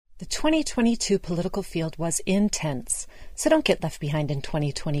The 2022 political field was intense, so don't get left behind in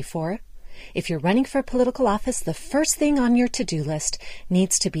 2024. If you're running for political office, the first thing on your to-do list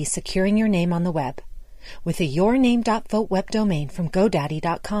needs to be securing your name on the web. With a yourname.vote web domain from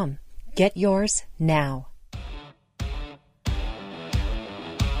GoDaddy.com. Get yours now.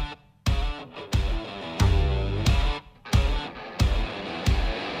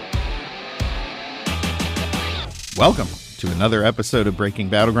 Welcome to another episode of Breaking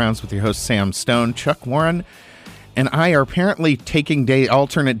Battlegrounds with your host Sam Stone. Chuck Warren and I are apparently taking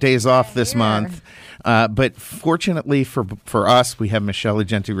alternate days off this month, but fortunately for us, we have Michelle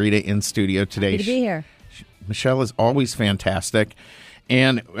Argenti-Rita in studio today. Happy to be here. Michelle is always fantastic,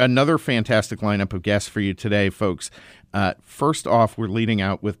 and another fantastic lineup of guests for you today, folks. First off, we're leading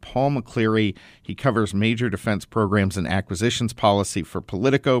out with Paul McCleary. He covers major defense programs and acquisitions policy for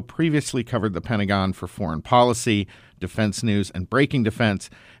Politico, previously covered the Pentagon for foreign policy, defense news, and breaking defense,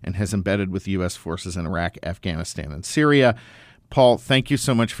 and has embedded with U.S. forces in Iraq, Afghanistan, and Syria. Paul, thank you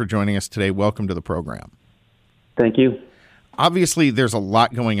so much for joining us today. Welcome to the program. Thank you. Obviously, there's a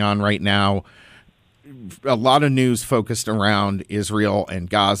lot going on right now. A lot of news focused around Israel and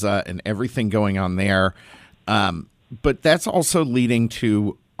Gaza and everything going on there. But that's also leading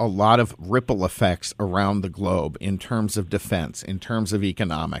to a lot of ripple effects around the globe in terms of defense, in terms of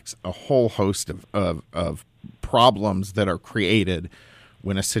economics, a whole host of problems that are created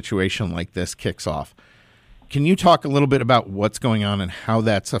when a situation like this kicks off. Can you talk a little bit about what's going on and how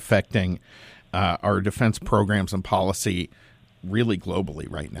that's affecting our defense programs and policy really globally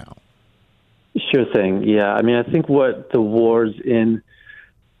right now? Sure thing. Yeah. I mean, I think what the wars in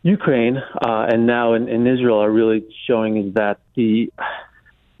Ukraine and now in Israel are really showing is that the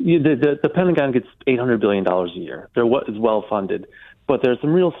Pentagon gets $800 billion a year. They're well funded, but there's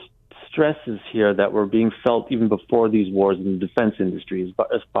some real stresses here that were being felt even before these wars in the defense industry,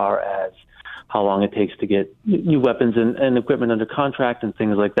 as far as how long it takes to get new weapons and equipment under contract and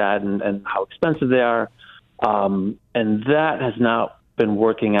things like that, and how expensive they are. And that has not been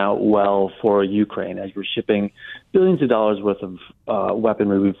working out well for Ukraine, as we're shipping billions of dollars worth of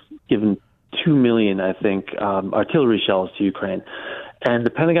weaponry. We've given 2 million, I think, artillery shells to Ukraine. And the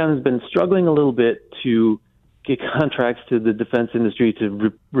Pentagon has been struggling a little bit to get contracts to the defense industry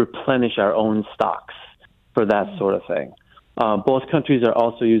to replenish our own stocks for that sort of thing. Both countries are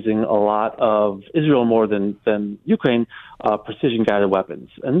also using a lot of, Israel more than Ukraine, precision-guided weapons.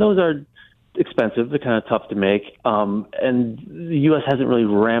 And those are expensive. They're kind of tough to make. And the U.S. hasn't really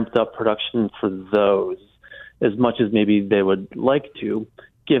ramped up production for those as much as maybe they would like to,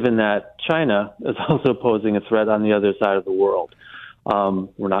 given that China is also posing a threat on the other side of the world.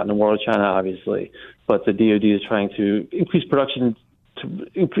 We're not in a war with China, obviously, but the DoD is trying to increase production, to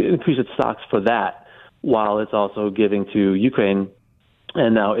increase its stocks for that, while it's also giving to Ukraine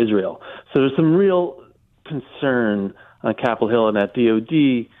and now Israel. So there's some real concern on Capitol Hill and at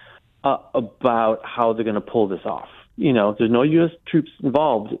DoD about how they're going to pull this off. You know, there's no U.S. troops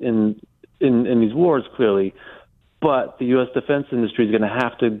involved in these wars, clearly, but the U.S. defense industry is going to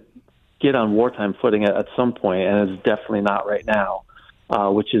have to get on wartime footing at some point, and it's definitely not right now,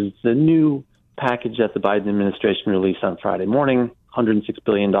 which is the new package that the Biden administration released on Friday morning, $106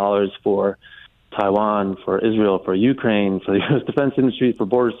 billion for Taiwan, for Israel, for Ukraine, for the U.S. defense industry, for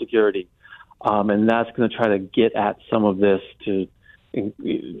border security. And that's going to try to get at some of this to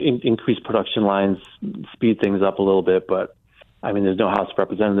increase production lines, speed things up a little bit. But, I mean, there's no House of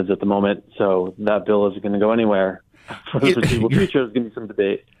Representatives at the moment, so that bill isn't going to go anywhere. For the foreseeable future, there's going to be some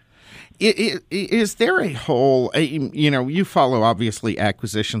debate. Is there a whole, you follow, obviously,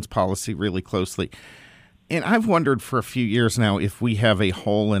 acquisitions policy really closely. And I've wondered for a few years now if we have a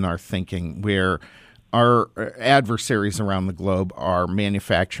hole in our thinking where our adversaries around the globe are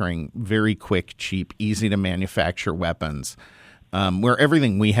manufacturing very quick, cheap, easy to manufacture weapons, where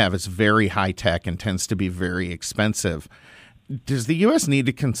everything we have is very high tech and tends to be very expensive. Does the U.S. need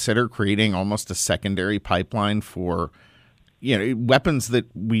to consider creating almost a secondary pipeline for, weapons that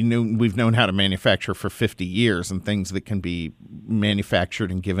we've known how to manufacture for 50 years and things that can be manufactured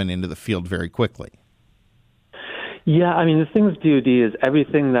and given into the field very quickly? Yeah, I mean, the thing with DoD is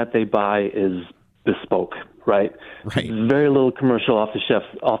everything that they buy is bespoke, right? Right. Very little commercial off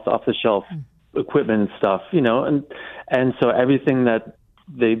the shelf equipment and stuff, and so everything that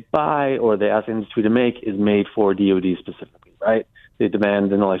they buy or they ask the industry to make is made for DoD specifically, right? They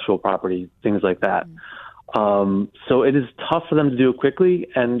demand intellectual property, things like that. So it is tough for them to do it quickly,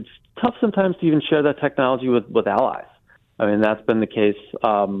 and tough sometimes to even share that technology with allies. I mean, that's been the case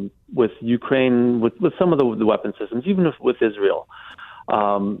with Ukraine, with some of the weapon systems, even with Israel.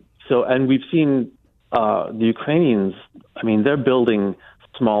 And we've seen the Ukrainians, I mean, they're building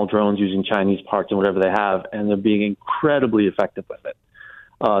small drones using Chinese parts and whatever they have, and they're being incredibly effective with it.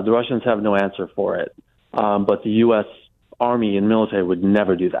 The Russians have no answer for it, but the U.S. Army and military would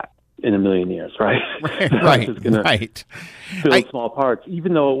never do that in a million years, right? Right. Build small parts,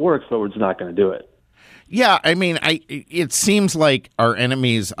 even though it works, but we're just not going to do it. Yeah, I mean, it seems like our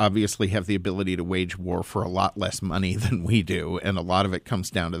enemies obviously have the ability to wage war for a lot less money than we do, and a lot of it comes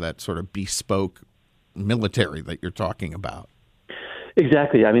down to that sort of bespoke military that you're talking about.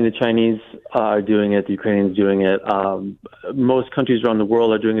 Exactly. I mean, the Chinese are doing it. The Ukrainians are doing it. Most countries around the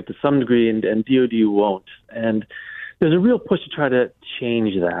world are doing it to some degree, and DoD won't. And there's a real push to try to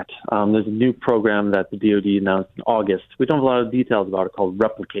change that. There's a new program that the DoD announced in August. We don't have a lot of details about it, called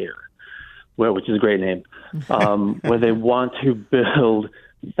Replicator, which is a great name, where they want to build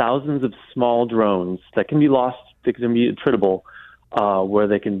thousands of small drones that can be lost, they can be attritable, where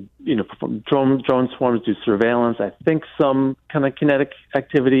they can, perform drone swarms, do surveillance, I think some kind of kinetic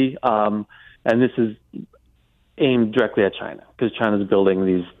activity. And this is aimed directly at China, because China's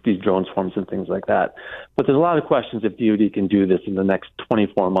building these drone swarms and things like that. But there's a lot of questions if DoD can do this in the next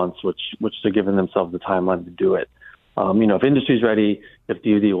 24 months, which they're giving themselves the timeline to do it. If industry's ready, if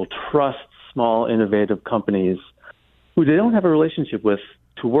DoD will trust small, innovative companies who they don't have a relationship with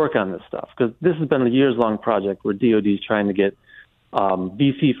to work on this stuff, because this has been a years-long project where DoD is trying to get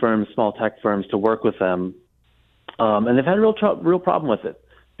VC firms, small tech firms to work with them, and they've had a real problem with it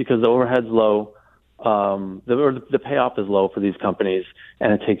because the overhead's low, the payoff is low for these companies,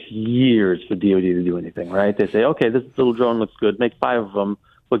 and it takes years for DoD to do anything. Right? They say, okay, this little drone looks good, make 5 of them,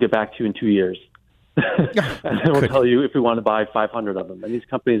 we'll get back to you in 2 years. And then we'll tell you if we want to buy 500 of them. And these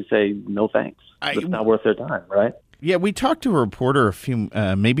companies say, no thanks. It's not worth their time, right? Yeah, we talked to a reporter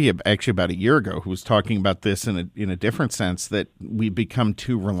actually about a year ago, who was talking about this in a different sense, that we become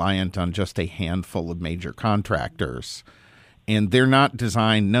too reliant on just a handful of major contractors. And they're not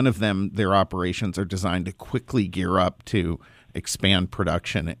designed, none of them, their operations are designed to quickly gear up to expand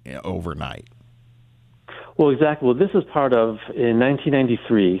production overnight. Well, exactly. Well, this is part of, in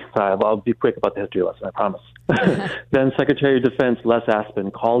 1993, I'll be quick about the history lesson, I promise. Then Secretary of Defense Les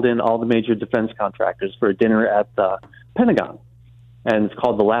Aspin called in all the major defense contractors for a dinner at the Pentagon, and it's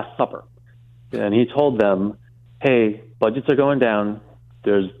called the Last Supper. And he told them, hey, budgets are going down.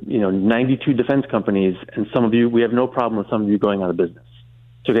 There's 92 defense companies, and we have no problem with some of you going out of business.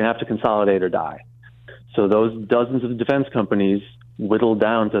 So you're going to have to consolidate or die. So those dozens of defense companies whittled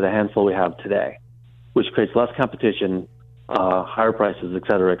down to the handful we have today, which creates less competition, higher prices, et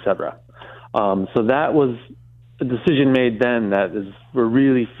cetera, et cetera. So that was a decision made then that we're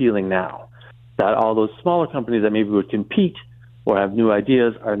really feeling now, that all those smaller companies that maybe would compete or have new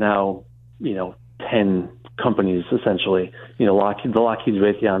ideas are now, 10 companies essentially. The Lockheed,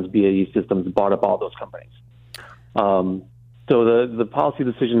 Raytheon's, BAE Systems bought up all those companies. So the policy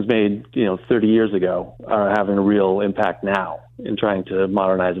decisions made, 30 years ago are having a real impact now in trying to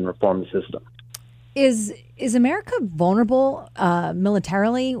modernize and reform the system. Is America vulnerable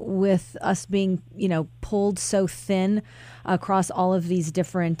militarily with us being, pulled so thin across all of these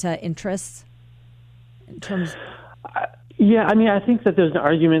different interests? In terms, yeah, I mean, I think that there's an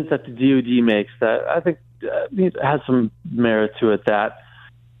argument that the DoD makes that I think it has some merit to it. That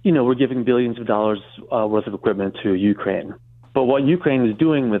we're giving billions of dollars worth of equipment to Ukraine, but what Ukraine is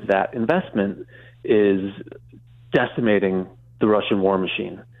doing with that investment is decimating the Russian war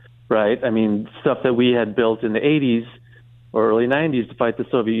machine. Right? I mean, stuff that we had built in the 80s or early 90s to fight the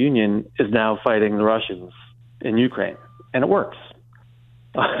Soviet Union is now fighting the Russians in Ukraine. And it works.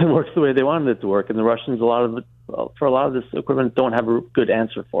 It works the way they wanted it to work. And the Russians, for a lot of this equipment, don't have a good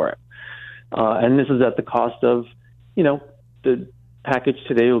answer for it. And this is at the cost of, the package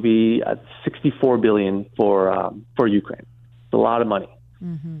today will be at $64 billion for Ukraine. It's a lot of money.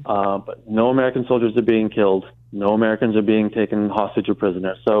 Mm-hmm. But no American soldiers are being killed. No Americans are being taken hostage or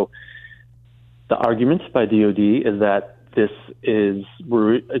prisoner. So the argument by DoD is that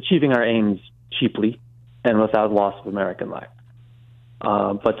we're achieving our aims cheaply and without loss of American life.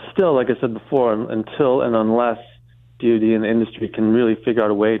 But still, like I said before, until and unless DoD and the industry can really figure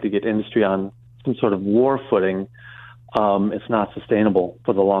out a way to get industry on some sort of war footing, it's not sustainable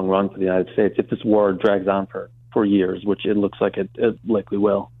for the long run for the United States if this war drags on for years, which it looks like it likely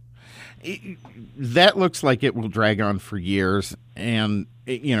will. That looks like it will drag on for years, and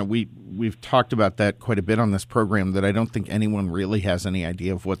we've talked about that quite a bit on this program, that I don't think anyone really has any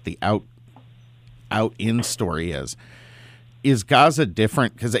idea of what the out-in story is. Is Gaza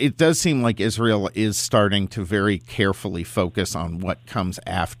different? Because it does seem like Israel is starting to very carefully focus on what comes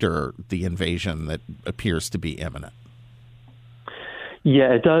after the invasion that appears to be imminent.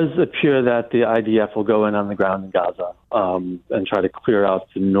 Yeah, it does appear that the IDF will go in on the ground in Gaza and try to clear out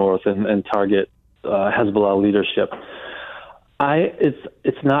the north and target Hezbollah leadership.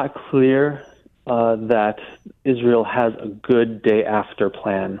 It's not clear that Israel has a good day after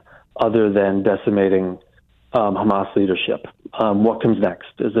plan other than decimating Hamas leadership. What comes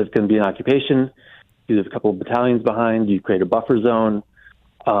next? Is it going to be an occupation? You have a couple of battalions behind. You create a buffer zone.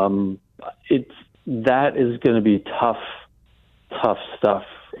 That is going to be tough stuff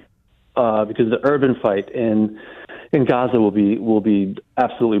because the urban fight in Gaza will be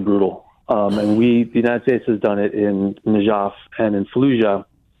absolutely brutal. And the United States has done it in Najaf and in Fallujah,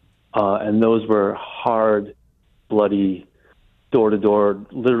 and those were hard, bloody, door-to-door,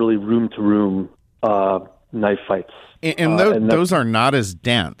 literally room-to-room knife fights. And those are not as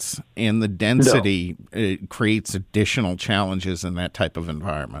dense, and the density creates additional challenges in that type of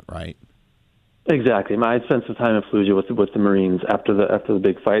environment, right? Exactly. I had spent some time in Fallujah with the Marines after the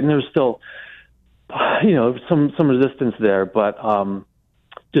big fight, and there was still, some resistance there, but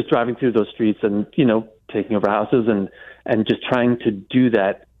just driving through those streets and taking over houses and just trying to do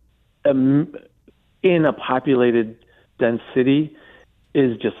that in a populated, dense city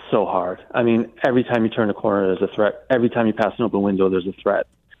is just so hard. I mean, every time you turn a corner, there's a threat. Every time you pass an open window, there's a threat.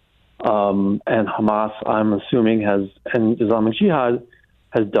 And Hamas, I'm assuming, and Islamic Jihad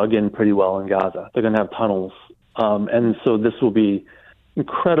has dug in pretty well in Gaza. They're going to have tunnels. And so this will be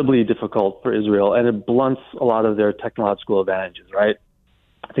incredibly difficult for Israel, and it blunts a lot of their technological advantages, right?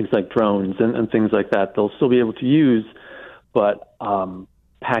 Things like drones and things like that, they'll still be able to use, but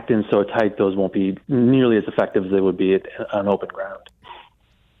packed in so tight, those won't be nearly as effective as they would be on open ground.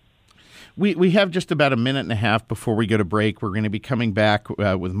 We have just about a minute and a half before we go to break. We're going to be coming back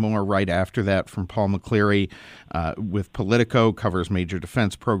with more right after that from Paul McCleary with Politico, covers major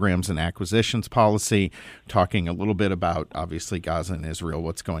defense programs and acquisitions policy, talking a little bit about, obviously, Gaza and Israel,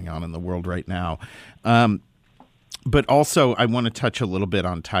 what's going on in the world right now. But also, I want to touch a little bit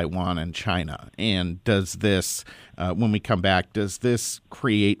on Taiwan and China. And does this, when we come back, does this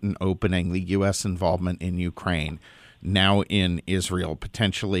create an opening, the U.S. involvement in Ukraine, now in Israel,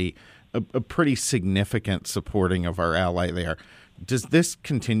 potentially a pretty significant supporting of our ally there? Does this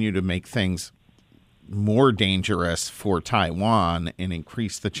continue to make things more dangerous for Taiwan and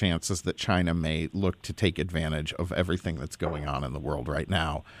increase the chances that China may look to take advantage of everything that's going on in the world right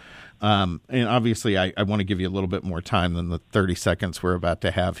now? And obviously, I want to give you a little bit more time than the 30 seconds we're about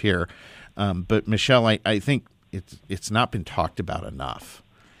to have here. But Michelle, I think it's not been talked about enough.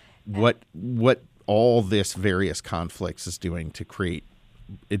 What all this various conflicts is doing to create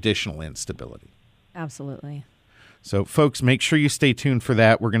additional instability. Absolutely. So, folks, make sure you stay tuned for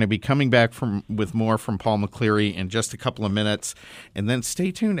that. We're going to be coming back with more from Paul McCleary in just a couple of minutes. And then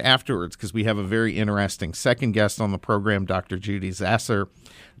stay tuned afterwards because we have a very interesting second guest on the program, Dr. Zuhdi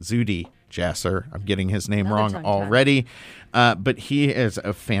Jasser. I'm getting his name wrong already. But he has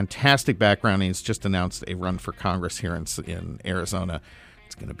a fantastic background. He's just announced a run for Congress here in Arizona.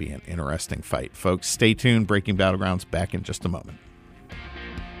 It's going to be an interesting fight. Folks, stay tuned. Breaking Battlegrounds back in just a moment.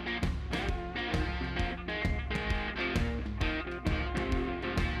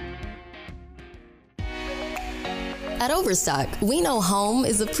 At Overstock, we know home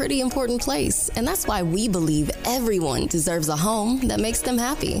is a pretty important place, and that's why we believe everyone deserves a home that makes them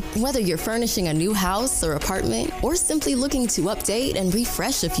happy. Whether you're furnishing a new house or apartment, or simply looking to update and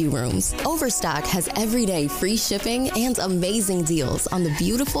refresh a few rooms, Overstock has everyday free shipping and amazing deals on the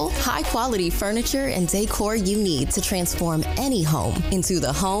beautiful, high-quality furniture and decor you need to transform any home into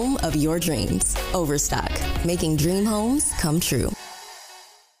the home of your dreams. Overstock, making dream homes come true.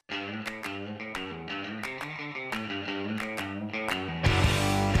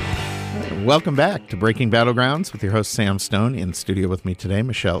 Welcome back to Breaking Battlegrounds with your host, Sam Stone. In studio with me today,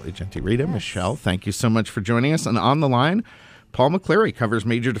 Michelle Ugenti-Rita. Yes. Michelle, thank you so much for joining us. And on the line, Paul McCleary covers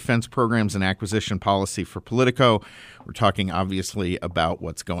major defense programs and acquisition policy for Politico. We're talking, obviously, about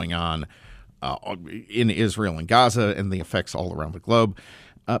what's going on in Israel and Gaza and the effects all around the globe.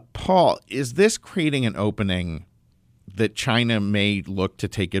 Paul, is this creating an opening that China may look to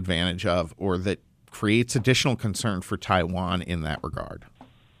take advantage of or that creates additional concern for Taiwan in that regard?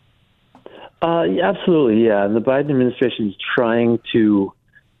 Absolutely, yeah. And the Biden administration is trying to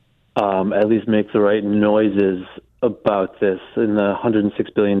at least make the right noises about this. In the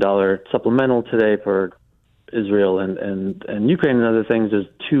 $106 billion supplemental today for Israel and Ukraine and other things, there's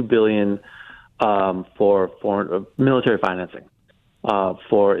 $2 billion for foreign military financing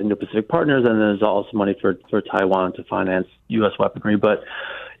for Indo-Pacific partners, and there's also money for Taiwan to finance U.S. weaponry. But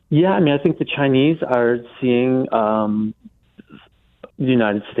yeah, I mean, I think the Chinese are seeing the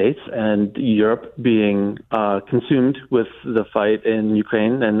United States and Europe being consumed with the fight in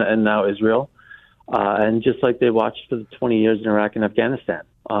Ukraine and now Israel. And just like they watched for the 20 years in Iraq and Afghanistan,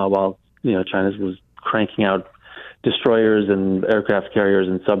 while China was cranking out destroyers and aircraft carriers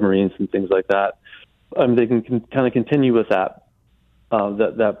and submarines and things like that, they can kind of continue with that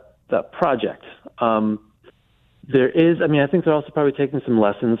project. There is, I think they're also probably taking some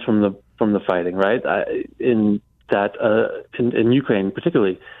lessons from the fighting, right? In Ukraine,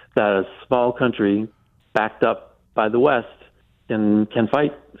 particularly, that a small country backed up by the West can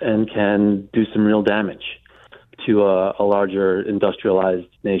fight and can do some real damage to a larger industrialized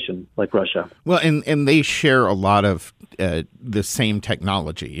nation like Russia. Well, and they share a lot of the same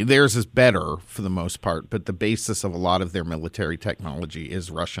technology. Theirs is better for the most part, but the basis of a lot of their military technology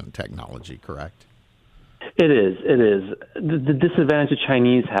is Russian technology, correct? It is. The disadvantage the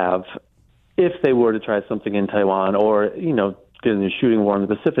Chinese have, if they were to try something in Taiwan or, get in a shooting war in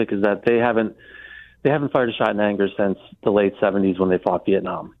the Pacific, is that they haven't fired a shot in anger since the late 70s when they fought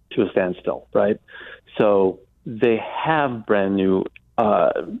Vietnam to a standstill, right? So they have brand new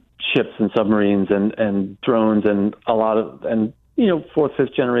ships and submarines and drones and a lot of, fourth,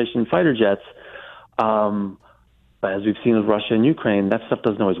 fifth generation fighter jets. But as we've seen with Russia and Ukraine, that stuff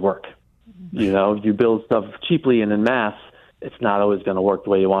doesn't always work. You build stuff cheaply and in mass, it's not always going to work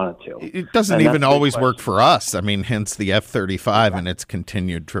the way you want it to. It doesn't even always work for us. Hence the F-35 and its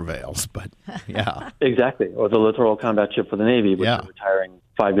continued travails. But yeah, exactly. Or the littoral combat ship for the Navy, which is retiring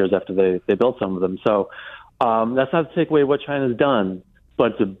 5 years after they built some of them. So that's not to take away what China's done,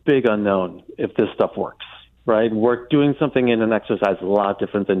 but it's a big unknown if this stuff works. Right, doing something in an exercise is a lot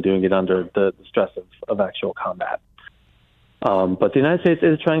different than doing it under the stress of actual combat. But the United States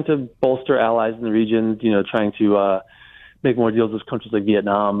is trying to bolster allies in the region, trying to make more deals with countries like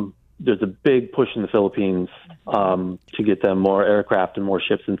Vietnam. There's a big push in the Philippines to get them more aircraft and more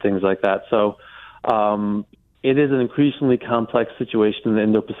ships and things like that. So it is an increasingly complex situation in the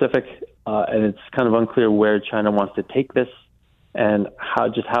Indo-Pacific, and it's kind of unclear where China wants to take this and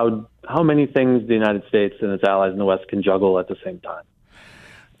how many things the United States and its allies in the West can juggle at the same time.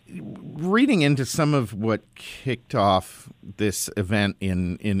 Reading into some of what kicked off this event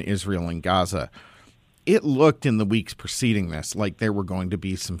in Israel and Gaza, it looked in the weeks preceding this like there were going to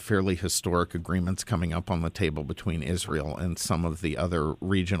be some fairly historic agreements coming up on the table between Israel and some of the other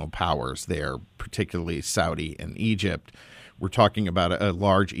regional powers there, particularly Saudi and Egypt. We're talking about a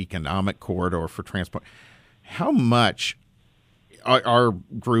large economic corridor for transport. How much are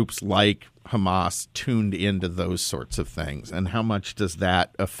groups like Hamas tuned into those sorts of things, and how much does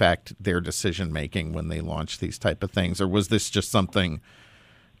that affect their decision-making when they launch these type of things? Or was this just something,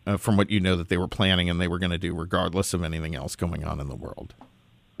 from what that they were planning and they were going to do regardless of anything else going on in the world?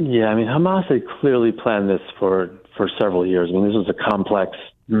 Yeah, Hamas had clearly planned this for several years. This was a complex,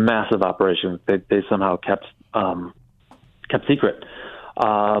 massive operation that they somehow kept secret.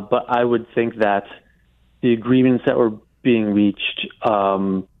 But I would think that the agreements that were being reached,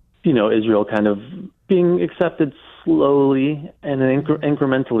 Israel kind of being accepted slowly and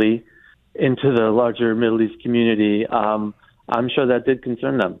incrementally into the larger Middle East community, I'm sure that did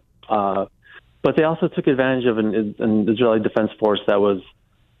concern them. But they also took advantage of an Israeli defense force that was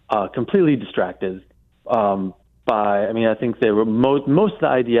completely distracted I think they were most of the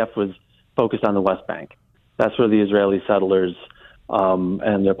IDF was focused on the West Bank. That's where the Israeli settlers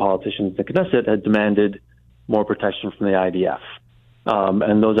and their politicians in the Knesset had demanded more protection from the IDF.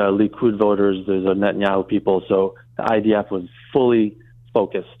 And those are Likud voters, those are Netanyahu people. So the IDF was fully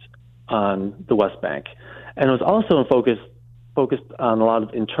focused on the West Bank. And it was also focused on a lot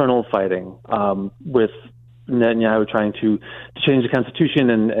of internal fighting, with Netanyahu trying to change the constitution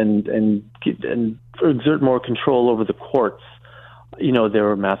and exert more control over the courts. There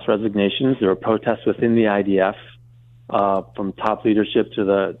were mass resignations, there were protests within the IDF, from top leadership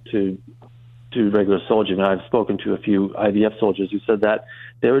to regular soldiers. And I've spoken to a few IDF soldiers who said that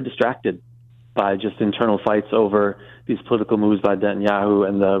they were distracted by just internal fights over these political moves by Netanyahu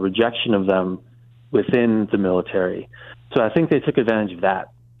and the rejection of them within the military. So I think they took advantage of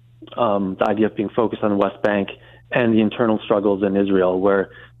that, the IDF being focused on the West Bank and the internal struggles in Israel,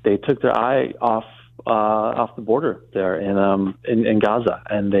 where they took their eye off the border there in Gaza,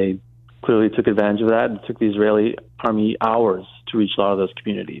 and they clearly took advantage of that. It took the Israeli army hours to reach a lot of those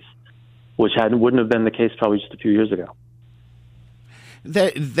communities, which wouldn't have been the case probably just a few years ago.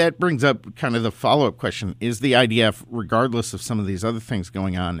 That brings up kind of the follow-up question. Is the IDF, regardless of some of these other things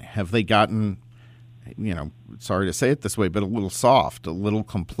going on, have they gotten, sorry to say it this way, but a little soft, a little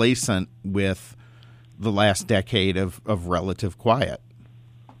complacent with the last decade of relative quiet?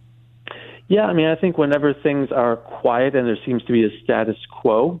 Yeah, I mean, I think whenever things are quiet and there seems to be a status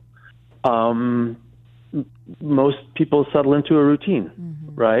quo, most people settle into a routine,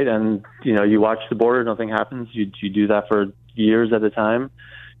 right? And, you watch the border, nothing happens. You do that for years at a time,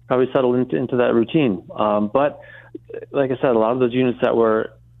 probably settle into that routine. But like I said, a lot of those units that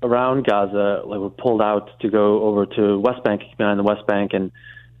were around Gaza were pulled out to go over to West Bank, behind the West Bank, and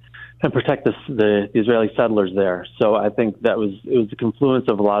protect the Israeli settlers there. So I think it was the confluence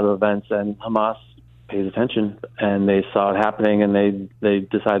of a lot of events, and Hamas pays attention, and they saw it happening, and they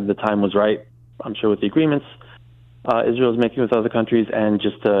decided the time was right. I'm sure with the agreements Israel's making with other countries, and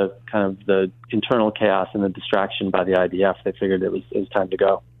just kind of the internal chaos and the distraction by the IDF, they figured it was time to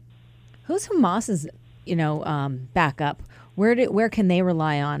go. Who's Hamas's backup? Where can they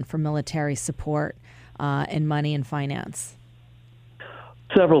rely on for military support and money and finance?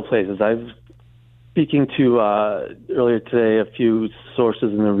 Several places. I've speaking to earlier today a few sources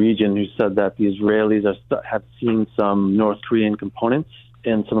in the region who said that the Israelis have seen some North Korean components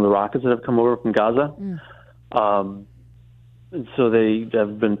in some of the rockets that have come over from Gaza. So they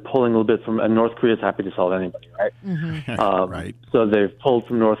have been pulling a little bit from, and North Korea is happy to sell anybody, right? Right. So they've pulled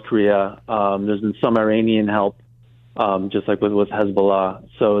from North Korea. There's been some Iranian help, just like with Hezbollah.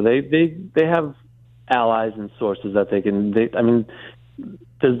 So they have allies and sources that they can.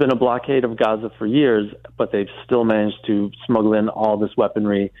 There's been a blockade of Gaza for years, but they've still managed to smuggle in all this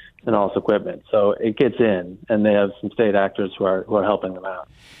weaponry and all this equipment. So it gets in, and they have some state actors who are helping them out.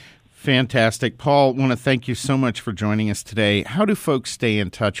 Fantastic. Paul, I want to thank you so much for joining us today. How do folks stay in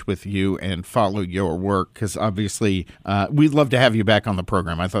touch with you and follow your work? Because obviously, we'd love to have you back on the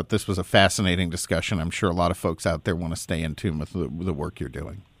program. I thought this was a fascinating discussion. I'm sure a lot of folks out there want to stay in tune with the work you're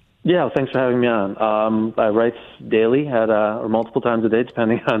doing. Yeah, well, thanks for having me on. I write daily or multiple times a day,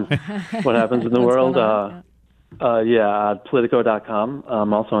 depending on what happens in the world. At Politico.com.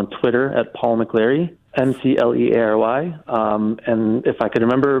 I'm also on Twitter at Paul McCleary, McLeary. And if I could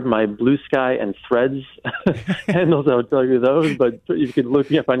remember my Blue Sky and Threads handles, I would tell you those. But you could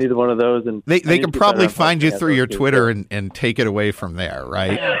look me up on either one of those. And they can probably find you through your Twitter and take it away from there,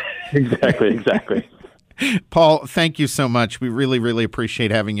 right? Exactly. Paul, thank you so much. We really, really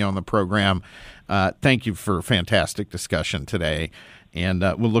appreciate having you on the program. Thank you for a fantastic discussion today. And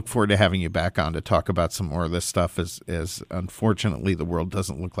we'll look forward to having you back on to talk about some more of this stuff as unfortunately the world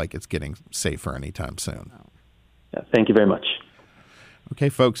doesn't look like it's getting safer anytime soon. Yeah, thank you very much. Okay,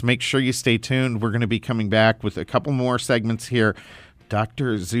 folks, make sure you stay tuned. We're going to be coming back with a couple more segments here.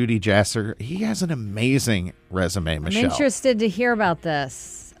 Dr. Zuhdi Jasser, he has an amazing resume, Michelle. I'm interested to hear about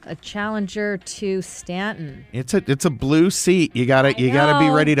this. A challenger to Stanton. It's a blue seat. You gotta be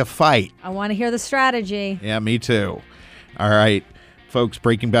ready to fight. I want to hear the strategy. Yeah, me too. All right, folks,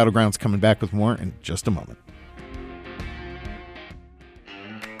 Breaking Battlegrounds coming back with more in just a moment.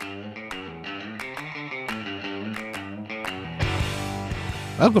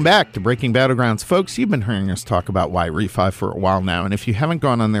 Welcome back to Breaking Battlegrounds. Folks, you've been hearing us talk about YRefi for a while now, and if you haven't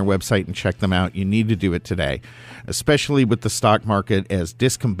gone on their website and checked them out, you need to do it today, especially with the stock market as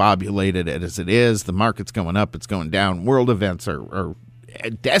discombobulated as it is. The market's going up, it's going down. World events are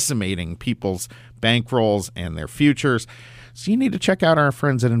decimating people's bankrolls and their futures. So you need to check out our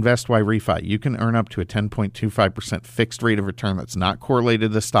friends at Invest YRefi. You can earn up to a 10.25% fixed rate of return that's not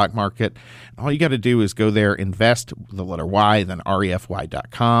correlated to the stock market. All you got to do is go there, invest the letter Y, then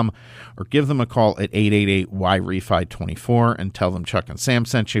refy.com, or give them a call at 888-YRefi24 and tell them Chuck and Sam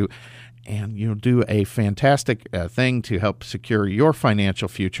sent you. And you'll do a fantastic thing to help secure your financial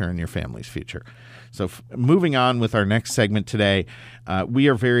future and your family's future. So moving on with our next segment today, we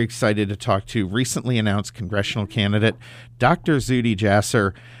are very excited to talk to recently announced congressional candidate, Dr. Zuhdi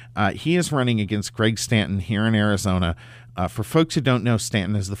Jasser. He is running against Greg Stanton here in Arizona. For folks who don't know,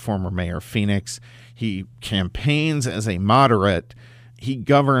 Stanton is the former mayor of Phoenix. He campaigns as a moderate. He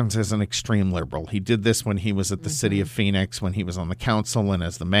governs as an extreme liberal. He did this when he was at the city of Phoenix, when he was on the council and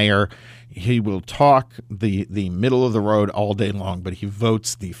as the mayor. He will talk the middle of the road all day long, but he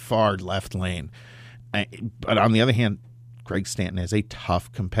votes the far left lane. But on the other hand, Greg Stanton is a tough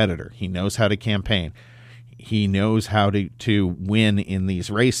competitor. He knows how to campaign. He knows how to win in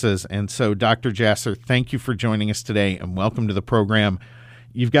these races. And so, Dr. Jasser, thank you for joining us today and welcome to the program.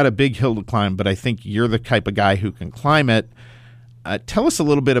 You've got a big hill to climb, but I think you're the type of guy who can climb it. Tell us a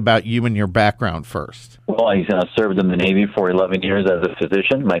little bit about you and your background first. Well, I served in the Navy for 11 years as a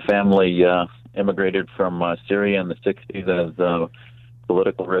physician. My family immigrated from Syria in the 60s as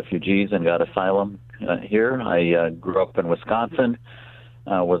political refugees and got asylum here. I grew up in Wisconsin,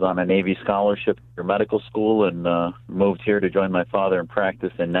 was on a Navy scholarship for medical school, and moved here to join my father in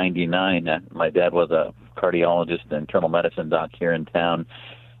practice in '99. My dad was a cardiologist and internal medicine doc here in town.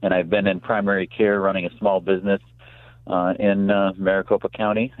 and I've been in primary care running a small business in Maricopa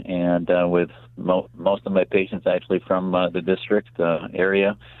County, and with most of my patients actually from the district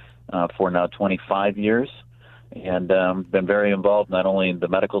area for now 25 years. And been very involved not only in the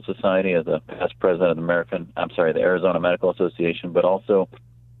medical society as a past president of the Arizona Medical Association, but also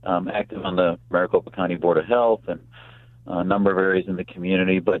active on the Maricopa County Board of Health and a number of areas in the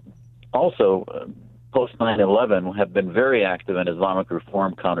community. But also, post 9/11, have been very active in Islamic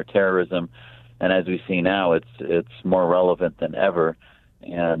reform, counterterrorism, and as we see now, it's more relevant than ever,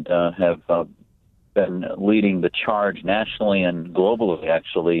 and have been leading the charge nationally and globally,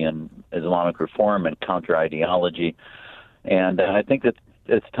 actually, in Islamic reform and counter-ideology. And I think that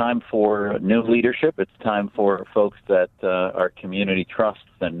it's time for new leadership. It's time for folks that our community trusts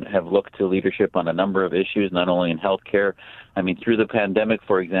and have looked to leadership on a number of issues, not only in healthcare. I mean, through the pandemic,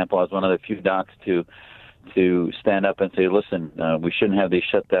 for example, I was one of the few docs to stand up and say, listen, we shouldn't have these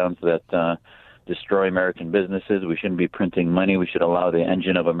shutdowns that destroy American businesses. We shouldn't be printing money. We should allow the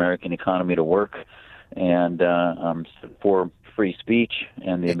engine of American economy to work. And for free speech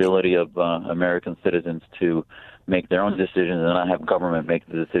and the ability of American citizens to make their own decisions and not have government make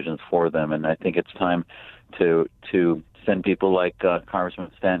the decisions for them. And I think it's time to send people like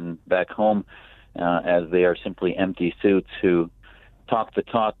Congressman Stanton back home, as they are simply empty suits who talk the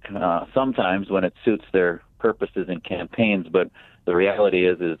talk sometimes when it suits their purposes in campaigns, but the reality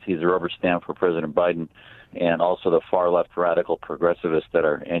is he's a rubber stamp for President Biden and also the far-left radical progressivists that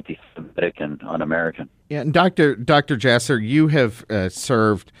are anti-Semitic and un-American. Yeah, and Dr. Jasser, you have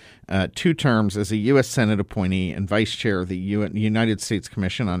served 2 terms as a U.S. Senate appointee and vice chair of the United States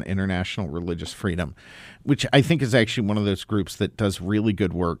Commission on International Religious Freedom, which I think is actually one of those groups that does really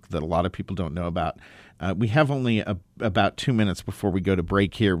good work that a lot of people don't know about. We have only about 2 minutes before we go to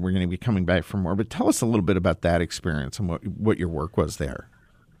break here. We're going to be coming back for more, but tell us a little bit about that experience and what your work was there.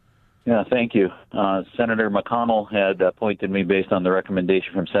 Yeah, thank you. Senator McConnell had appointed me based on the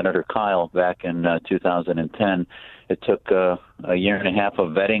recommendation from Senator Kyle back in 2010. It took a year and a half of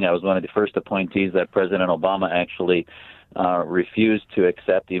vetting. I was one of the first appointees that President Obama actually refused to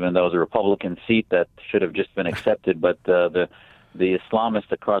accept, even though it was a Republican seat that should have just been accepted. But the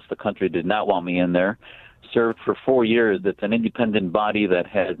Islamists across the country did not want me in there. Served for 4 years. It's an independent body that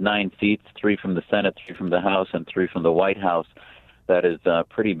has 9 seats, 3 from the Senate, 3 from the House, and 3 from the White House. That is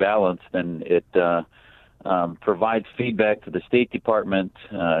pretty balanced, and it provides feedback to the State Department,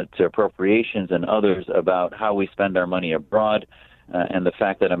 to appropriations and others about how we spend our money abroad, and the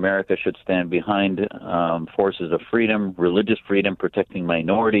fact that America should stand behind forces of freedom, religious freedom, protecting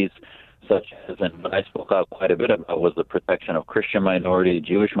minorities, such as, and what I spoke out quite a bit about was the protection of Christian minorities,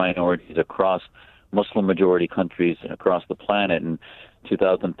 Jewish minorities across Muslim-majority countries across the planet. In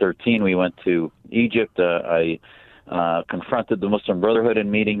 2013, we went to Egypt. I confronted the Muslim Brotherhood in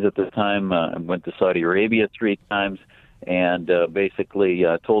meetings at the time, went to Saudi Arabia 3 times, and basically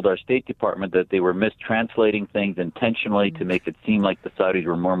told our State Department that they were mistranslating things intentionally to make it seem like the Saudis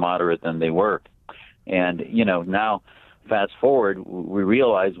were more moderate than they were. And, now, fast forward, we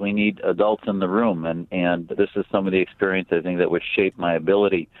realize we need adults in the room, and this is some of the experience, I think, that would shape my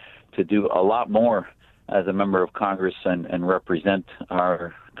ability to do a lot more as a member of Congress and represent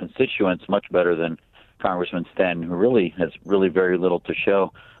our constituents much better than Congressman Stanton, who really has very little to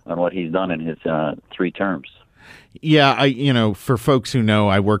show on what he's done in his 3 terms. Yeah, for folks who know,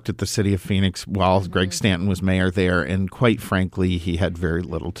 I worked at the city of Phoenix while Greg Stanton was mayor there, and quite frankly, he had very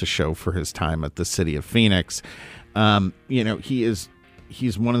little to show for his time at the city of Phoenix.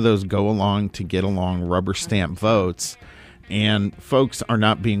 He's one of those go along to get along rubber stamp votes, and folks are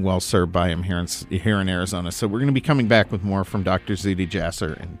not being well served by him here in Arizona. So we're going to be coming back with more from Dr. Zuhdi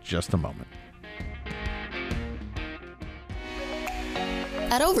Jasser in just a moment.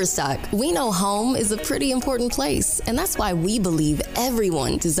 At Overstock, we know home is a pretty important place, and that's why we believe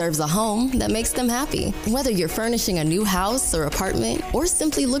everyone deserves a home that makes them happy. Whether you're furnishing a new house or apartment, or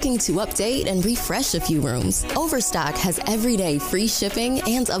simply looking to update and refresh a few rooms, Overstock has everyday free shipping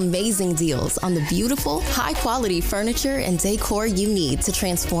and amazing deals on the beautiful, high-quality furniture and decor you need to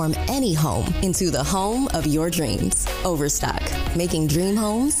transform any home into the home of your dreams. Overstock, making dream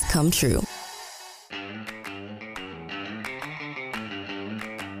homes come true.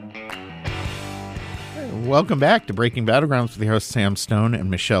 Welcome back to Breaking Battlegrounds with your hosts Sam Stone and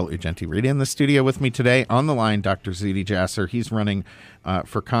Michelle Ugenti-Reed. In the studio with me today on the line, Dr. Zuhdi Jasser. He's running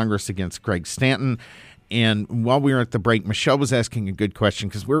for Congress against Greg Stanton. And while we were at the break, Michelle was asking a good question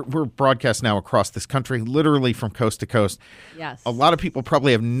because we're broadcast now across this country, literally from coast to coast. Yes. A lot of people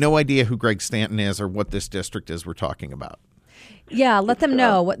probably have no idea who Greg Stanton is or what this district is we're talking about. Yeah, let them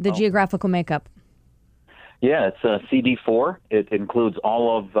know what the geographical makeup. Yeah, it's CD4. It includes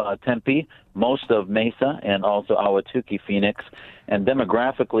all of Tempe, most of Mesa, and also Ahwatukee, Phoenix. And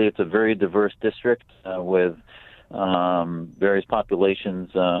demographically, it's a very diverse district with various populations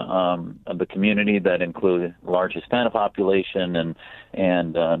of the community that include large Hispanic population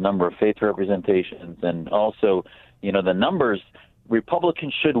and a number of faith representations. And also, the numbers,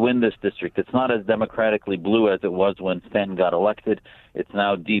 Republicans should win this district. It's not as democratically blue as it was when Stanton got elected. It's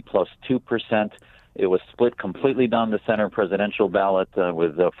now D plus 2%. It was split completely down the center presidential ballot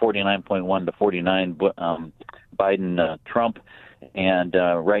with 49.1 to 49 Biden Trump. And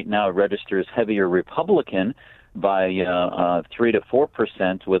right now it registers heavier Republican by 3 to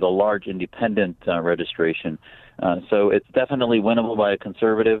 4% with a large independent registration. So it's definitely winnable by a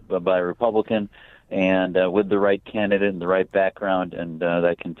conservative, by a Republican, and with the right candidate and the right background, and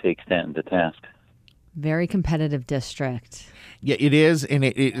that can take Stanton to task. Very competitive district. Yeah, it is, and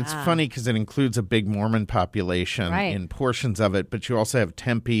it's funny because it includes a big Mormon population in portions of it, but you also have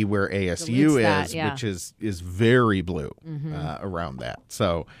Tempe, where ASU is, which is very blue around that.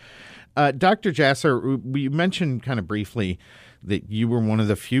 So, Dr. Jasser, you mentioned kind of briefly that you were one of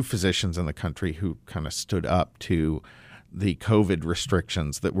the few physicians in the country who kind of stood up to the COVID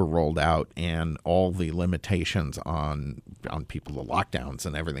restrictions that were rolled out and all the limitations on people, the lockdowns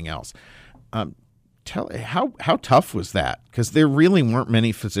and everything else. How tough was that? Because there really weren't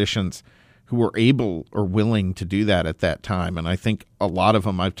many physicians who were able or willing to do that at that time. And I think a lot of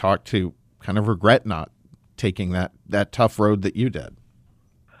them I've talked to kind of regret not taking that tough road that you did.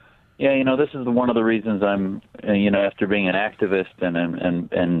 Yeah, this is one of the reasons I'm, after being an activist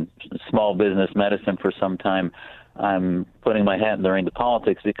and small business medicine for some time, I'm putting my hat in the ring to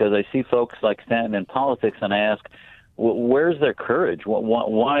politics, because I see folks like Stanton in politics and I ask, where's their courage?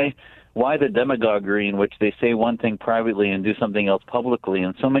 Why the demagoguery in which they say one thing privately and do something else publicly?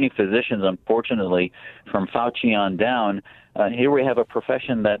 And so many physicians, unfortunately, from Fauci on down, here we have a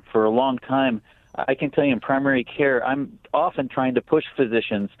profession that for a long time, I can tell you in primary care, I'm often trying to push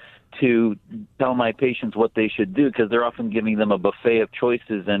physicians to tell my patients what they should do, because they're often giving them a buffet of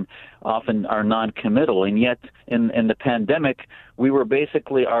choices and often are non-committal. And yet in the pandemic, we were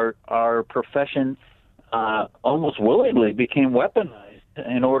basically, our profession almost willingly became weaponized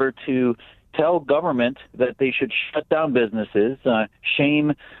in order to tell government that they should shut down businesses,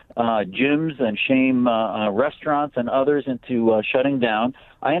 shame gyms and shame restaurants and others into shutting down.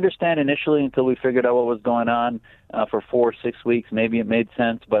 I understand initially, until we figured out what was going on for 4 or 6 weeks, maybe it made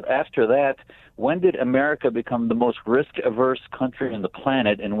sense. But after that, when did America become the most risk-averse country on the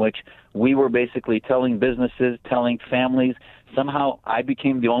planet, in which we were basically telling businesses, telling families? Somehow I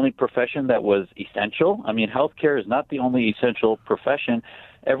became the only profession that was essential. I mean, healthcare is not the only essential profession.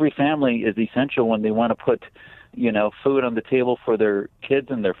 Every family is essential when they want to put, food on the table for their kids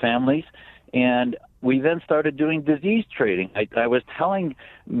and their families. And we then started doing disease trading. I was telling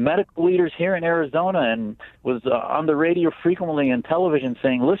medical leaders here in Arizona, and was on the radio frequently and television,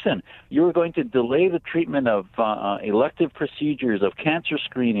 saying, listen, you're going to delay the treatment of elective procedures, of cancer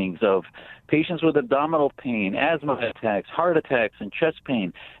screenings, of patients with abdominal pain, asthma attacks, heart attacks, and chest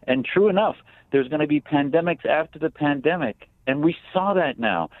pain. And true enough, there's going to be pandemics after the pandemic. And we saw that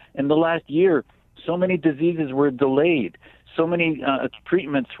now. In the last year, so many diseases were delayed. So many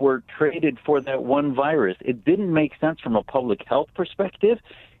treatments were traded for that one virus. It didn't make sense from a public health perspective.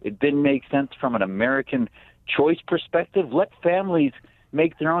 It didn't make sense from an American choice perspective. Let families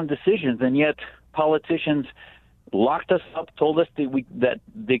make their own decisions. And yet politicians locked us up, told us that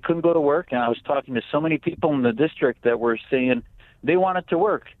they couldn't go to work. And I was talking to so many people in the district that were saying they wanted to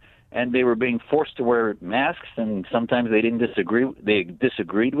work, and they were being forced to wear masks, and sometimes they didn't disagree. They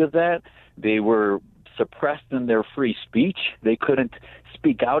disagreed with that. They were suppressed in their free speech. They couldn't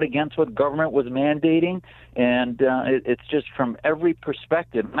speak out against what government was mandating. And it's just from every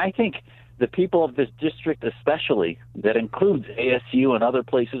perspective. And I think the people of this district especially, that includes ASU and other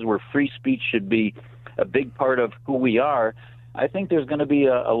places where free speech should be a big part of who we are, I think there's going to be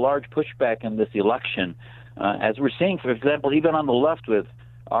a large pushback in this election. As we're seeing, for example, even on the left with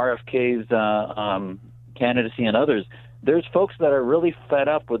RFK's candidacy and others, there's folks that are really fed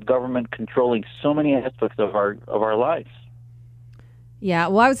up with government controlling so many aspects of our lives. Yeah,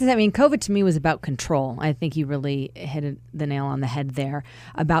 well, I was going to say, COVID to me was about control. I think you really hit the nail on the head there,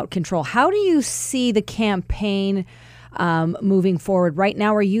 about control. How do you see the campaign moving forward? Right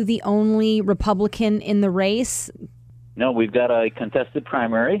now, are you the only Republican in the race? No, we've got a contested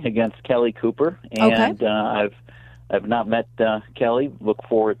primary against Kelly Cooper, and I've not met Kelly. Look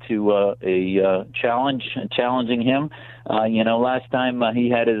forward to a challenging him. Last time he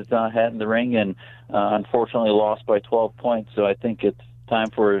had his hat in the ring and unfortunately lost by 12 points. So I think it's time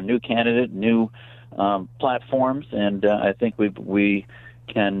for a new candidate, new platforms, and I think we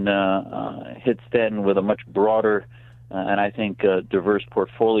can hit Stanton with a much broader and I think diverse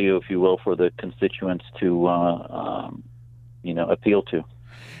portfolio, if you will, for the constituents to appeal to.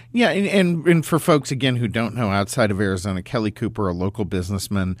 Yeah, and for folks, again, who don't know, outside of Arizona, Kelly Cooper, a local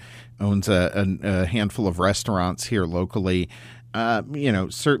businessman, owns a handful of restaurants here locally.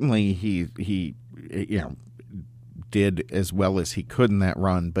 Certainly he did as well as he could in that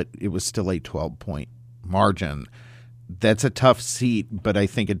run, but it was still a 12-point margin. That's a tough seat, but I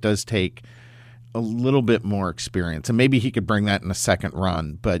think it does take a little bit more experience. And maybe he could bring that in a second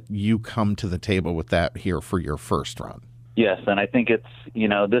run, but you come to the table with that here for your first run. Yes, and I think it's,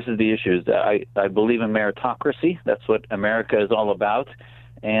 this is the issue. Is that I believe in meritocracy. That's what America is all about.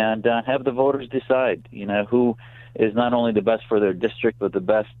 And have the voters decide, who is not only the best for their district, but the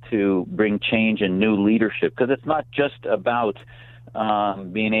best to bring change and new leadership. Because it's not just about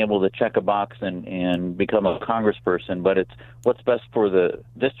being able to check a box and become a congressperson, but it's what's best for the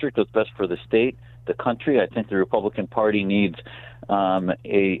district, what's best for the state, the country. I think the Republican Party needs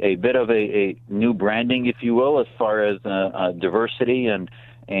a bit of a new branding, if you will, as far as diversity. And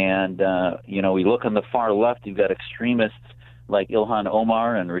we look on the far left, you've got extremists like Ilhan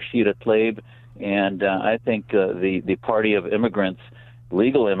Omar and Rashida Tlaib. And I think the party of immigrants,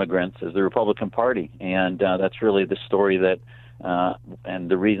 legal immigrants, is the Republican Party. And that's really the story that and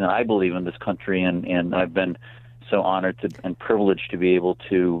the reason I believe in this country, and I've been so honored and privileged to be able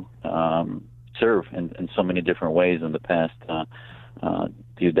to serve in so many different ways in the past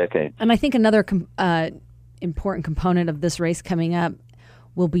few decades. And I think another important component of this race coming up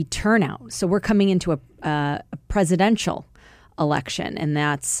will be turnout. So we're coming into a presidential election, and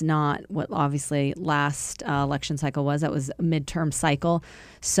that's not what obviously last election cycle was. That was a midterm cycle.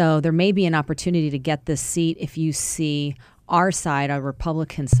 So there may be an opportunity to get this seat if you see our side, our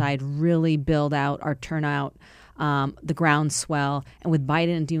Republican side, really build out our turnout, the groundswell, and with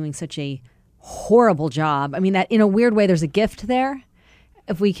Biden doing such a horrible job. I mean, that in a weird way, there's a gift there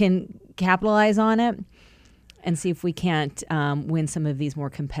if we can capitalize on it and see if we can't win some of these more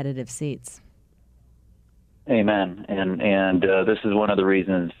competitive seats. Amen. And this is one of the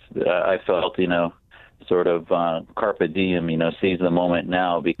reasons I felt, sort of carpe diem, seize the moment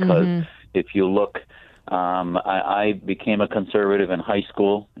now, because if you look, I became a conservative in high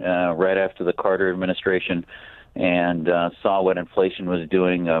school right after the Carter administration, and saw what inflation was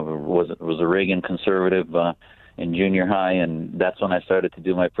doing. Was a Reagan conservative in junior high, and that's when I started to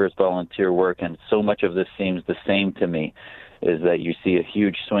do my first volunteer work. And so much of this seems the same to me, is that you see a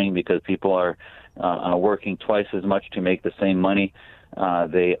huge swing because people are working twice as much to make the same money.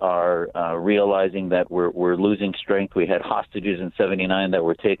 They are realizing that we're losing strength. We had hostages in '79 that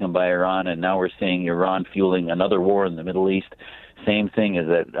were taken by Iran, and now we're seeing Iran fueling another war in the Middle East. Same thing is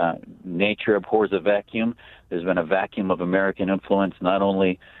that nature abhors a vacuum. There's been a vacuum of American influence, not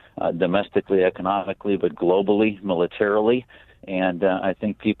only domestically, economically, but globally, militarily. And I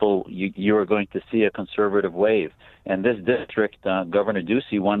think you are going to see a conservative wave. And this district, Governor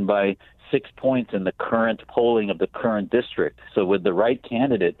Ducey won by 6 points in the current polling of the current district. So with the right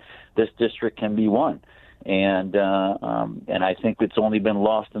candidate, this district can be won. And I think it's only been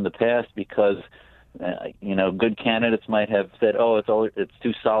lost in the past because, good candidates might have said, it's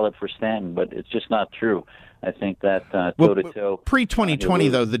too solid for Stanton, but it's just not true. I think that toe-to-toe. Pre-2020,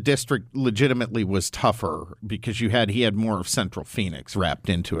 though, the district legitimately was tougher because he had more of Central Phoenix wrapped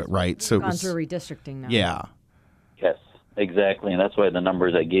into it, right? So gone through redistricting now. Yeah. Yes, exactly. And that's why the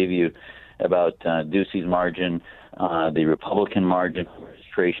numbers I gave you about Ducey's margin, the Republican margin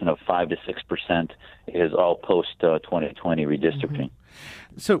registration of 5 to 6% is all post 2020 redistricting.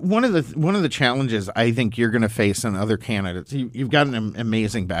 So one of the challenges I think you're going to face in other candidates, you've got an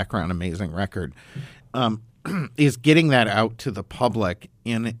amazing background, amazing record, is getting that out to the public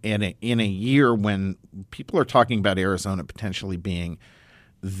in a year when people are talking about Arizona potentially being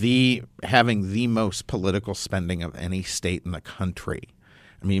having the most political spending of any state in the country.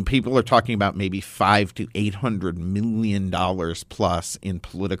 I mean, people are talking about maybe $500 to $800 million plus in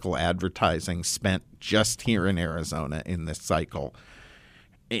political advertising spent just here in Arizona in this cycle.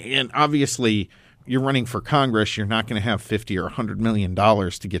 And obviously, you're running for Congress. You're not going to have $50 or $100 million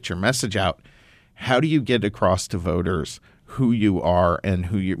to get your message out. How do you get across to voters who you are and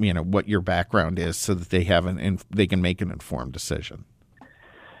what your background is so that they can make an informed decision?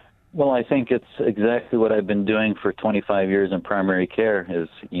 Well, I think it's exactly what I've been doing for 25 years in primary care is,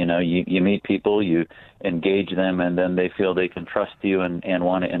 you meet people, you engage them, and then they feel they can trust you and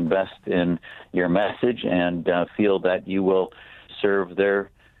want to invest in your message and feel that you will serve their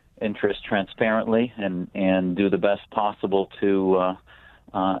interests transparently and do the best possible to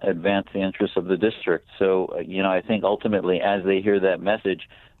advance the interests of the district. So, I think ultimately as they hear that message,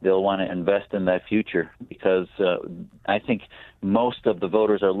 they'll want to invest in that future because I think most of the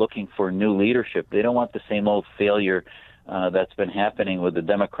voters are looking for new leadership. They don't want the same old failure that's been happening with the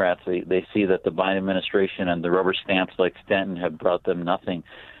Democrats. They see that the Biden administration and the rubber stamps like Stanton have brought them nothing.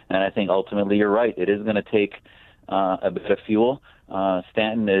 And I think ultimately you're right. It is going to take a bit of fuel.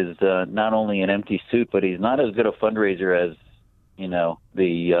 Stanton is not only an empty suit, but he's not as good a fundraiser as,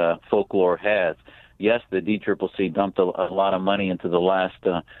 the folklore has. Yes, the DCCC dumped a lot of money into the last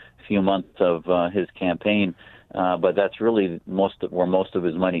few months of his campaign, but that's really where most of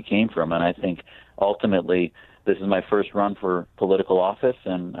his money came from. And I think ultimately this is my first run for political office,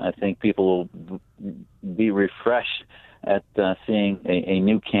 and I think people will be refreshed at seeing a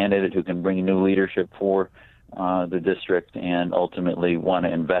new candidate who can bring new leadership for the district and ultimately want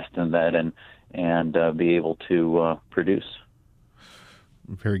to invest in that and be able to produce.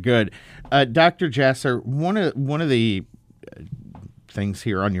 Very good. Dr. Jasser, one of the things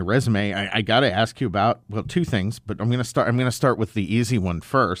here on your resume, I got to ask you about, well, two things, but I'm going to start with the easy one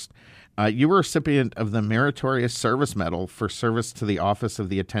first. You were a recipient of the Meritorious Service Medal for service to the Office of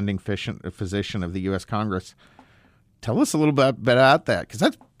the Attending Physician of the U.S. Congress. Tell us a little bit about that,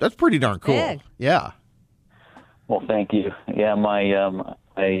 because that's pretty darn cool. Big. Yeah. Well, thank you. Yeah,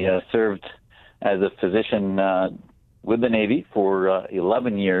 I served as a physician with the Navy for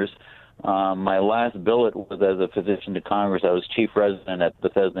 11 years. My last billet was as a physician to Congress. I was chief resident at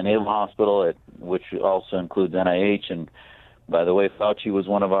Bethesda Naval Hospital, which also includes NIH. And by the way, Fauci was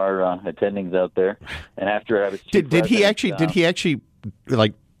one of our attendings out there. And after I was chief did he actually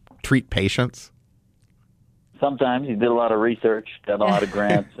like treat patients? Sometimes he did a lot of research, got a lot of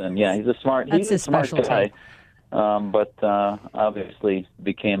grants, and yeah, he's a smart guy. But obviously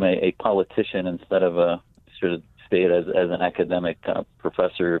became a politician instead of should have stayed as an academic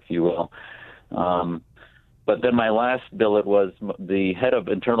professor, if you will. But then my last billet was the head of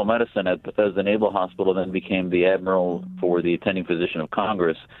internal medicine at Bethesda Naval Hospital, then became the admiral for the attending physician of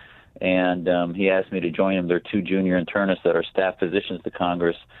Congress. And he asked me to join him. There are two junior internists that are staff physicians to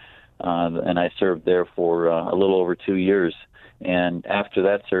Congress. And I served there for a little over 2 years. And after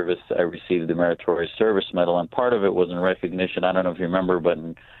that service, I received the Meritorious Service Medal. And part of it was in recognition. I don't know if you remember, but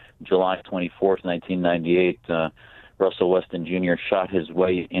in July 24th, 1998, Russell Weston Jr. shot his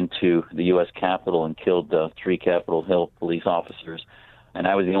way into the U.S. Capitol and killed 3 Capitol Hill police officers. And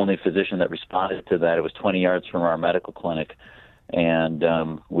I was the only physician that responded to that. It was 20 yards from our medical clinic. And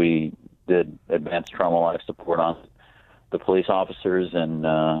we did advanced trauma life support on the police officers, and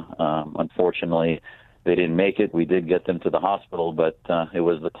unfortunately, they didn't make it. We did get them to the hospital, but it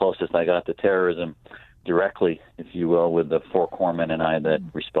was the closest I got to terrorism directly, if you will, with the 4 corpsmen and I that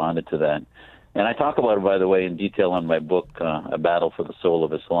responded to that. And I talk about it, by the way, in detail on my book, A Battle for the Soul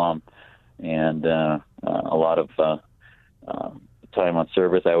of Islam, and a lot of time on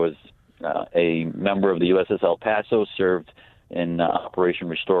service. I was a member of the USS El Paso, served in Operation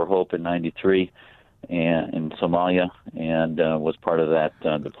Restore Hope in '93. And in Somalia, and was part of that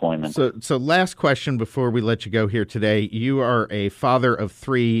deployment. So last question before we let you go here today. You are a father of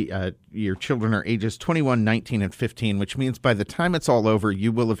 3. Your children are ages 21, 19, and 15, which means by the time it's all over,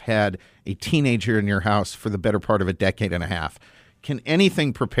 you will have had a teenager in your house for the better part of a decade and a half. Can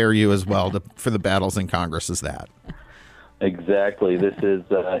anything prepare you as well for the battles in Congress as that? Exactly. This is,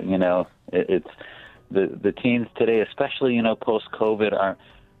 it's the teens today, especially, post-COVID, are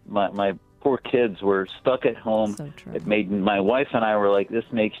my poor kids were stuck at home. So true. It made my wife and I were like, this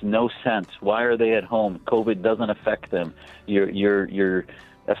makes no sense. Why are they at home? COVID doesn't affect them. You're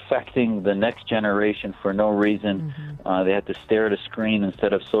affecting the next generation for no reason. Mm-hmm. They had to stare at a screen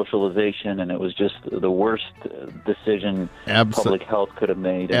instead of socialization, and it was just the worst decision public health could have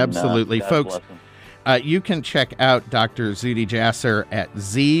made. Absolutely. Folks, you can check out Dr. Zuhdi Jasser at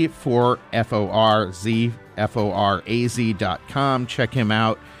zforaz.com. Check him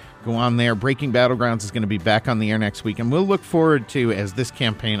out. Go on there. Breaking Battlegrounds is going to be back on the air next week, and we'll look forward to, as this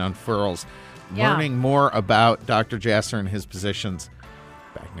campaign unfurls, learning more about Dr. Jasser and his positions.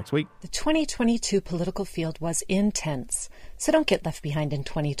 Back next week. The 2022 political field was intense, so don't get left behind in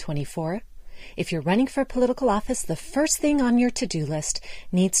 2024. If you're running for political office, the first thing on your to-do list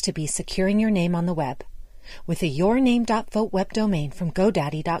needs to be securing your name on the web. With a yourname.vote web domain from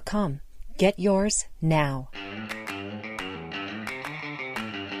GoDaddy.com. Get yours now.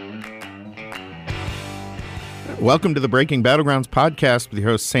 Welcome to the Breaking Battlegrounds podcast with your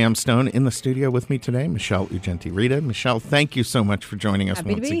host, Sam Stone. In the studio with me today, Michelle Ugenti-Rita. Michelle, thank you so much for joining us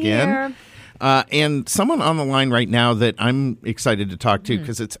once again. Here. And someone on the line right now that I'm excited to talk to,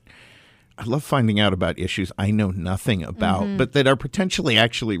 because it's I love finding out about issues I know nothing about, but that are potentially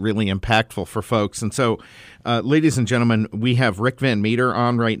actually really impactful for folks. And so, ladies and gentlemen, we have Rick Van Meter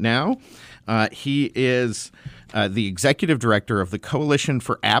on right now. He is the executive director of the Coalition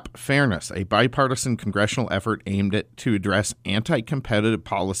for App Fairness, a bipartisan congressional effort aimed to address anti-competitive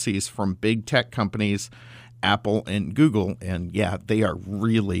policies from big tech companies, Apple and Google. And yeah, they are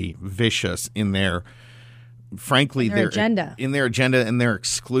really vicious in their, frankly, their agenda. In their agenda and their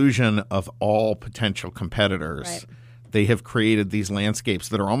exclusion of all potential competitors. Right. They have created these landscapes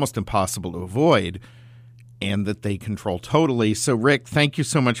that are almost impossible to avoid and that they control totally. So, Rick, thank you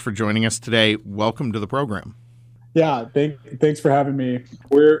so much for joining us today. Welcome to the program. Yeah, thanks for having me.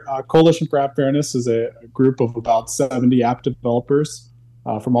 We're Coalition for App Fairness is a group of about 70 app developers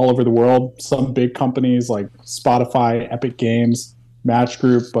from all over the world. Some big companies like Spotify, Epic Games, Match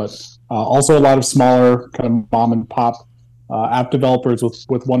Group, but also a lot of smaller kind of mom and pop app developers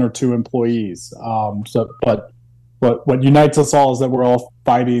with one or two employees. But what unites us all is that we're all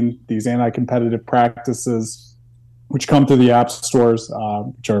fighting these anti-competitive practices, which come through the app stores,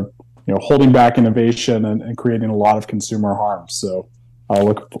 which are holding back innovation and creating a lot of consumer harm. So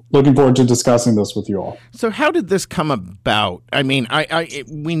looking forward to discussing this with you all. So how did this come about? I mean,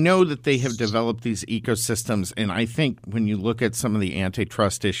 we know that they have developed these ecosystems, and I think when you look at some of the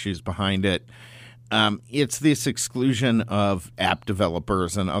antitrust issues behind it, it's this exclusion of app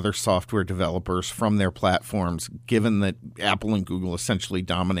developers and other software developers from their platforms, given that Apple and Google essentially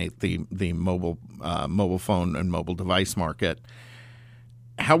dominate the mobile phone and mobile device market.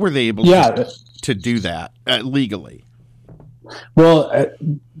 How were they able to do that legally? Well,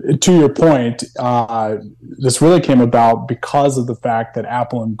 to your point, this really came about because of the fact that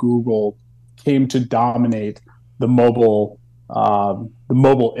Apple and Google came to dominate the mobile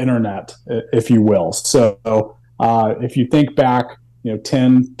internet, if you will. So if you think back,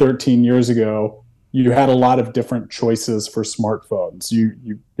 10, 13 years ago, you had a lot of different choices for smartphones.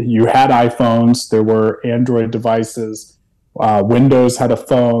 You had iPhones, there were Android devices, Windows had a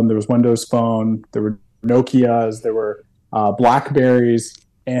phone, there was Windows Phone, there were Nokias, there were Blackberries,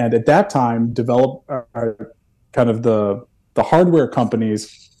 and at that time, kind of the hardware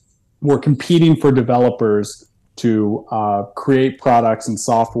companies were competing for developers to create products and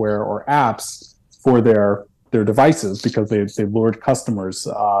software or apps for their devices because they lured customers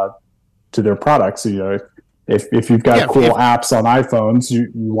to their products. So, if you've got cool apps on iPhones, you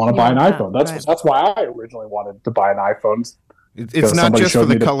want to buy an iPhone. That's why I originally wanted to buy an iPhone. It's not just for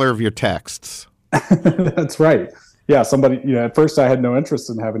the color of your texts. That's right. Yeah, at first I had no interest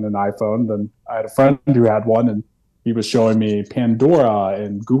in having an iPhone. Then I had a friend who had one, and he was showing me Pandora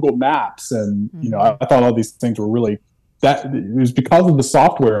and Google Maps. And, I thought all these things were really it was because of the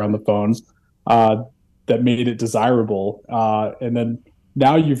software on the phone that made it desirable. And then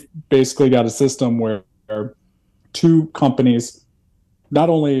now you've basically got a system where two companies not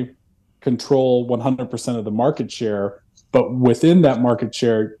only control 100% of the market share, but within that market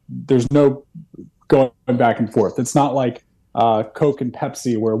share, there's no going back and forth. It's not like Coke and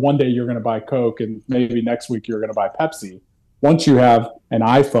Pepsi, where one day you're going to buy Coke and maybe next week you're going to buy Pepsi. Once you have an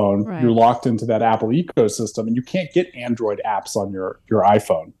iPhone, you're locked into that Apple ecosystem, and you can't get Android apps on your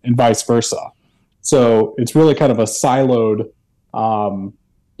iPhone and vice versa. So it's really kind of a siloed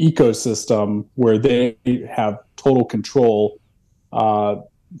ecosystem where they have total control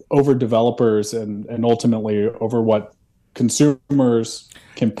over developers and ultimately over what consumers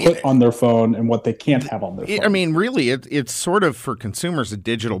can put on their phone and what they can't have on their phone. I mean, really, it's sort of for consumers a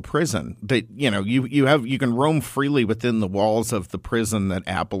digital prison that you can roam freely within the walls of the prison that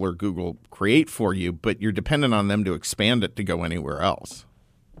Apple or Google create for you, but you're dependent on them to expand it to go anywhere else.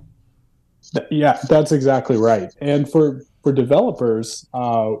 Yeah, that's exactly right. And for developers,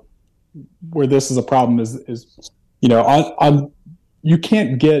 where this is a problem is you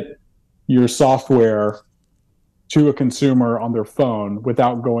can't get your software to a consumer on their phone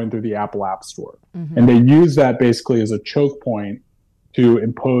without going through the Apple App Store. Mm-hmm. And they use that basically as a choke point to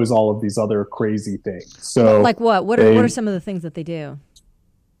impose all of these other crazy things. So, like what? What are some of the things that they do?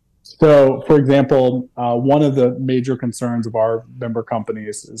 So, for example, one of the major concerns of our member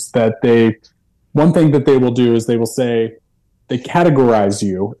companies is that one thing that they will do is they will say, they categorize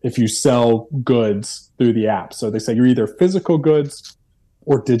you if you sell goods through the app. So they say you're either physical goods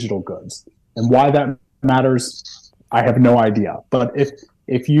or digital goods. And why that matters, I have no idea. But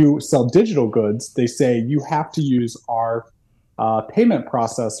if you sell digital goods, they say you have to use our payment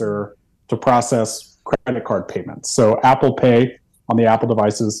processor to process credit card payments. So Apple Pay on the Apple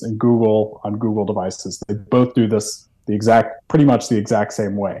devices and Google on Google devices, they both do this pretty much the exact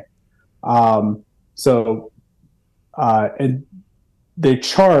same way. And they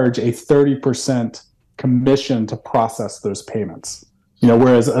charge a 30% commission to process those payments.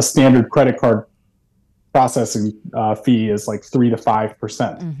 Whereas a standard credit card processing fee is like 3 to 5%.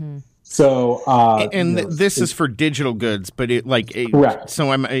 Mm-hmm. So, this is for digital goods, but correct.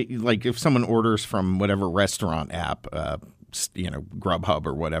 So I'm like, if someone orders from whatever restaurant app, Grubhub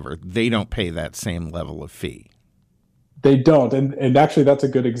or whatever, they don't pay that same level of fee. They don't, and actually, that's a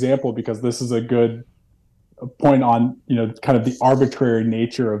good example because this is a good point on kind of the arbitrary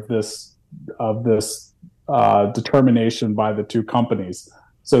nature of this determination by the two companies.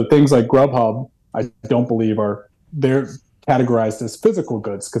 So things like Grubhub, I don't believe they're categorized as physical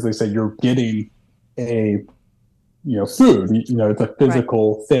goods because they say you're getting a food, it's a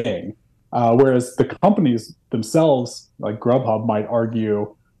physical thing. Whereas the companies themselves, like Grubhub, might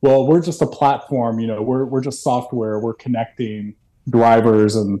argue, well, we're just a platform, we're just software, we're connecting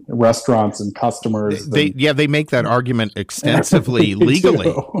drivers and restaurants and customers. They make that argument extensively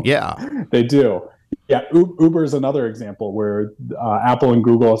legally. Yeah, they do. Yeah, Uber is another example where Apple and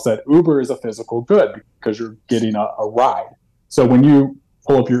Google have said Uber is a physical good because you're getting a ride. So when you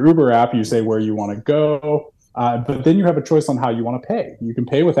pull up your Uber app, you say where you want to go, but then you have a choice on how you want to pay. You can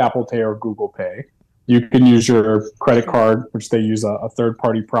pay with Apple Pay or Google Pay. You can use your credit card, which they use a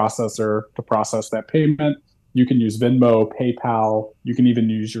third-party processor to process that payment. You can use Venmo, PayPal. You can even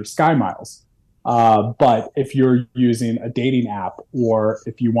use your Sky Miles. But if you're using a dating app or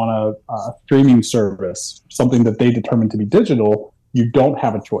if you want a streaming service, something that they determine to be digital, you don't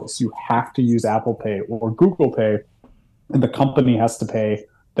have a choice. You have to use Apple Pay or Google Pay, and the company has to pay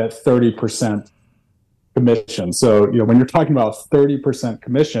that 30% commission. So, when you're talking about 30%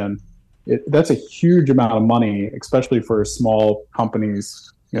 commission, that's a huge amount of money, especially for small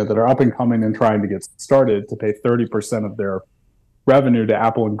companies, that are up and coming and trying to get started, to pay 30% of their revenue to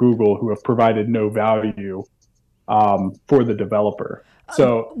Apple and Google, who have provided no value for the developer.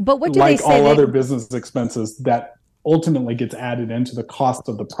 So, but what do like they say all other business expenses, that ultimately gets added into the cost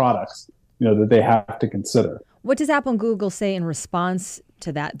of the products, that they have to consider. What does Apple and Google say in response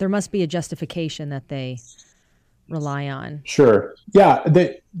to that? There must be a justification that they rely on. Sure. Yeah.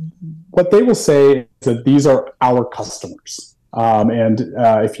 What they will say is that these are our customers.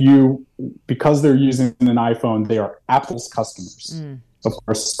 Because they're using an iPhone, they are Apple's customers. Of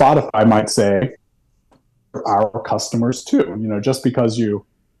course, Spotify might say our customers too. Just because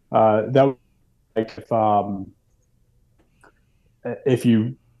if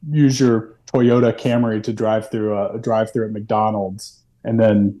you use your Toyota Camry to drive through at McDonald's, and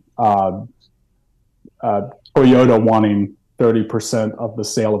then Toyota wanting 30% of the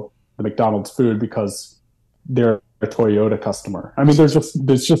sale of the McDonald's food because they're a Toyota customer. I mean, there's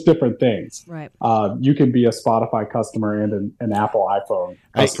just different things. Right. You can be a Spotify customer and an Apple iPhone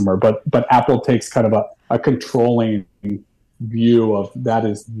customer, but Apple takes kind of a controlling view of that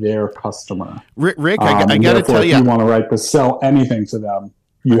is their customer. Rick, I got to tell you, if you want to sell anything to them,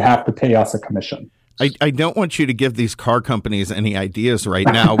 you have to pay us a commission. I don't want you to give these car companies any ideas right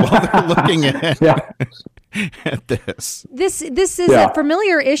now while they're looking at this. This is a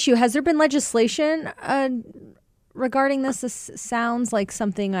familiar issue. Has there been legislation regarding this? This sounds like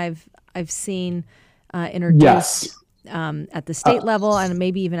something I've seen introduced at the state level and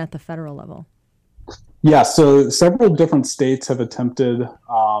maybe even at the federal level. Yeah, so several different states have attempted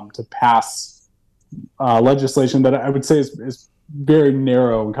to pass legislation that I would say is very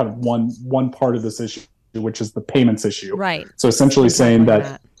narrow and kind of one part of this issue, which is the payments issue. Right. So essentially saying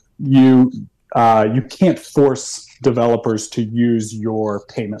that you can't force developers to use your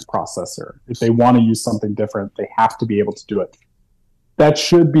payment processor. If they want to use something different, they have to be able to do it. That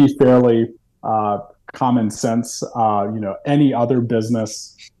should be fairly common sense. Any other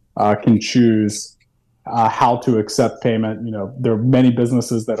business can choose how to accept payment. There are many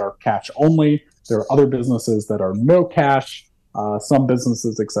businesses that are cash only. There are other businesses that are no cash. Some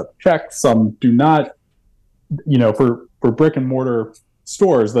businesses accept checks, some do not. For brick and mortar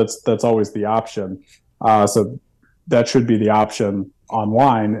stores, that's always the option. So that should be the option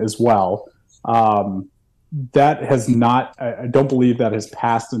online as well. That has not. I don't believe that has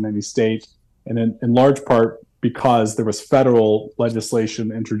passed in any state, and in large part because there was federal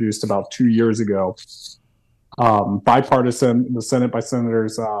legislation introduced about 2 years ago, bipartisan in the Senate by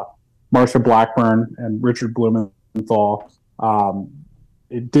Senators Marsha Blackburn and Richard Blumenthal.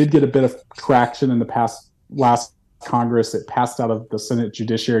 It did get a bit of traction in the last Congress. It passed out of the Senate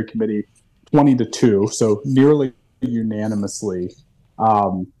Judiciary Committee 20-2, so nearly unanimously.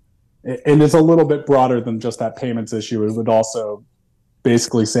 And it's a little bit broader than just that payments issue. It would also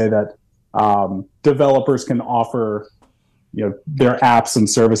basically say that developers can offer their apps and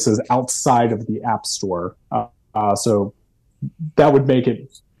services outside of the App Store. So that would make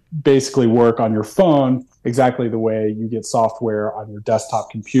it basically work on your phone exactly the way you get software on your desktop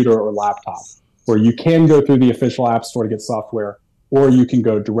computer or laptop, where you can go through the official app store to get software, or you can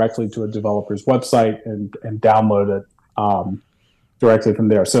go directly to a developer's website and download it directly from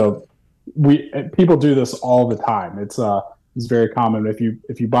there. So people do this all the time. It's very common. If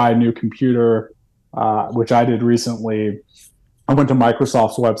you buy a new computer, which I did recently, I went to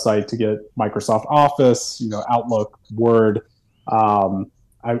Microsoft's website to get Microsoft Office, Outlook, Word.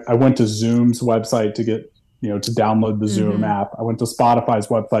 I went to Zoom's website to get, to download the Zoom app. I went to Spotify's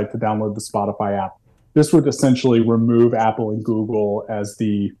website to download the Spotify app. This would essentially remove Apple and Google as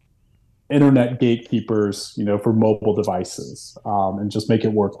the internet gatekeepers, for mobile devices, and just make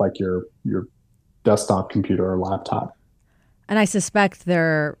it work like your desktop computer or laptop. And I suspect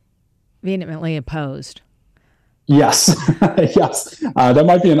they're vehemently opposed. Yes, yes, that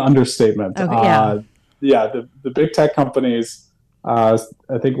might be an understatement. Okay, the big tech companies, I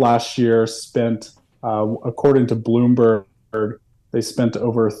think last year spent, according to Bloomberg, they spent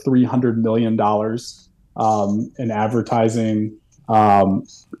over $300 million in advertising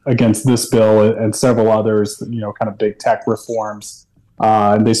against this bill and several others, kind of big tech reforms.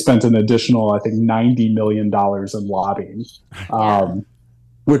 And they spent an additional, I think, $90 million in lobbying,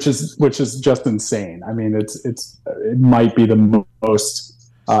 which is just insane. I mean, it might be the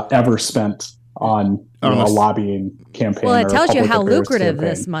most ever spent on a lobbying campaign. Well, it tells you how lucrative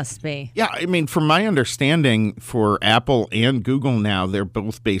this must be. Yeah, I mean, from my understanding, for Apple and Google now, they're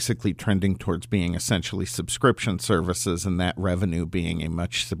both basically trending towards being essentially subscription services, and that revenue being a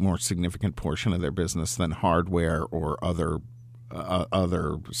much more significant portion of their business than hardware or other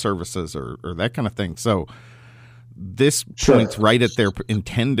services or that kind of thing. So this points right at their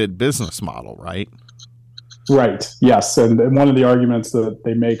intended business model, right? Right. Yes. And one of the arguments that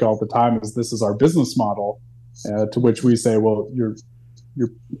they make all the time is this is our business model, to which we say, well, you're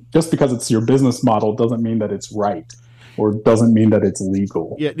just because it's your business model doesn't mean that it's right or doesn't mean that it's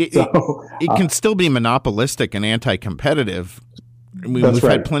legal. Yeah, it can still be monopolistic and anti-competitive. We've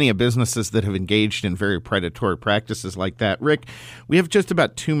had plenty of businesses that have engaged in very predatory practices like that. Rick, we have just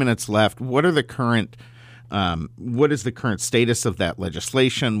about 2 minutes left. What is the current status of that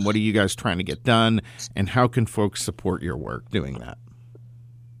legislation? What are you guys trying to get done? And how can folks support your work doing that?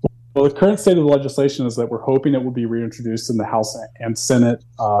 Well, the current state of the legislation is that we're hoping it will be reintroduced in the House and Senate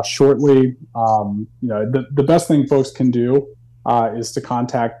shortly. The best thing folks can do is to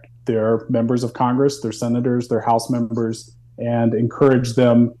contact their members of Congress, their senators, their House members, and encourage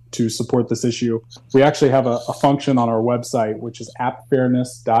them to support this issue. We actually have a function on our website, which is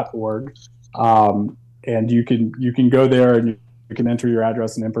appfairness.org. And you can go there and you can enter your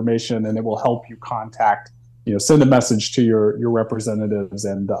address and information, and it will help you contact, send a message to your representatives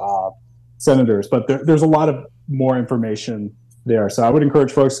and senators. But there's a lot of more information there. So I would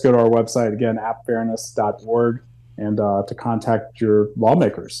encourage folks to go to our website, again, appfairness.org, and to contact your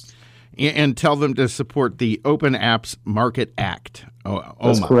lawmakers. And tell them to support the Open Apps Market Act.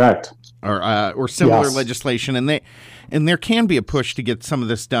 That's correct. Or similar legislation. And there can be a push to get some of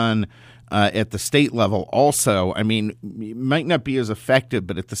this done at the state level also. I mean, it might not be as effective,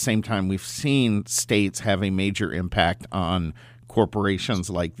 but at the same time, we've seen states have a major impact on corporations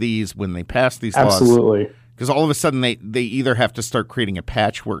like these when they pass these laws. Absolutely. Because all of a sudden, they either have to start creating a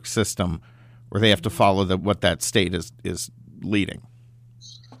patchwork system or they have to follow what that state is leading.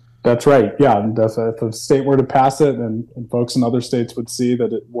 That's right. Yeah. And if a state were to pass it and folks in other states would see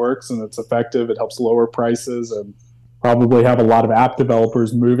that it works and it's effective, it helps lower prices and probably have a lot of app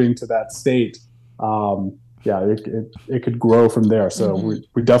developers moving to that state. It could grow from there. So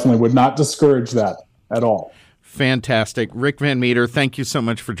we definitely would not discourage that at all. Fantastic. Rick Van Meter, thank you so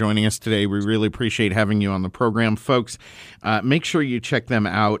much for joining us today. We really appreciate having you on the program. Folks, make sure you check them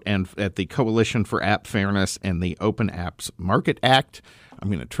out and at the Coalition for App Fairness and the Open Apps Market Act. I'm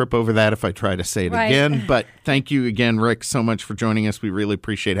going to trip over that if I try to say it again. But thank you again, Rick, so much for joining us. We really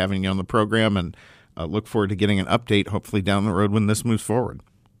appreciate having you on the program and look forward to getting an update hopefully down the road when this moves forward.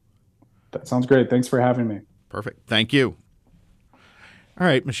 That sounds great. Thanks for having me. Perfect. Thank you. All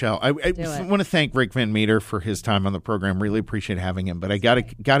right, Michelle. I want to thank Rick Van Meter for his time on the program. Really appreciate having him. But I got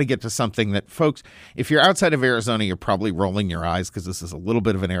to get to something that, folks, if you're outside of Arizona, you're probably rolling your eyes because this is a little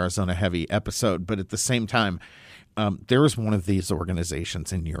bit of an Arizona-heavy episode. But at the same time, there is one of these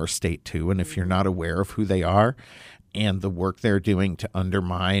organizations in your state, too. And if you're not aware of who they are and the work they're doing to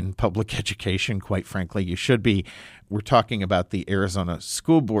undermine public education, quite frankly, you should be. We're talking about the Arizona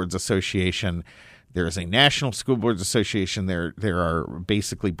School Boards Association. There is a National School Boards Association. There are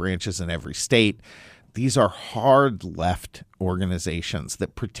basically branches in every state. These are hard left organizations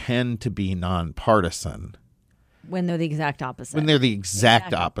that pretend to be nonpartisan When they're the exact opposite. When they're the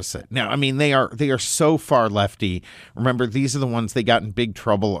exact opposite. Now, I mean, they are so far lefty. Remember, these are the ones they got in big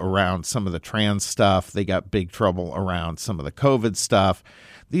trouble around some of the trans stuff. They got big trouble around some of the COVID stuff.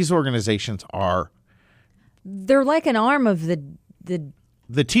 These organizations they're like an arm of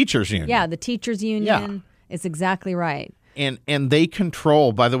the teachers union. Yeah, the teachers union. Yeah. It's exactly right. And they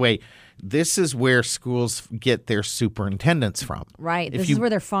control, by the way, this is where schools get their superintendents from. Right. This is where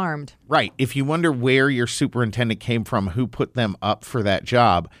they're farmed. Right. If you wonder where your superintendent came from, who put them up for that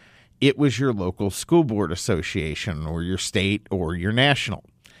job, it was your local school board association or your state or your national.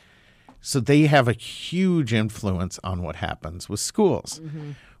 So they have a huge influence on what happens with schools,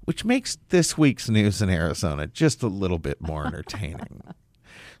 which makes this week's news in Arizona just a little bit more entertaining.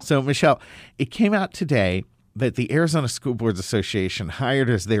 So, Michelle, it came out today that the Arizona School Boards Association hired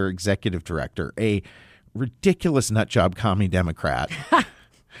as their executive director a ridiculous nutjob commie Democrat.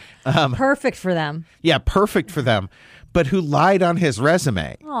 Perfect for them. Yeah, perfect for them, but who lied on his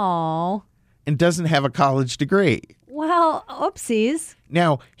resume. Oh. And doesn't have a college degree. Well, oopsies.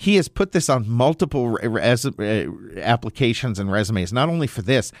 Now, he has put this on multiple applications and resumes, not only for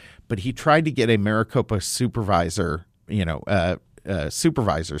this, but he tried to get a Maricopa supervisor,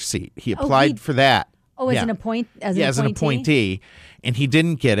 supervisor seat. He applied for that. Oh, as an appointee, and he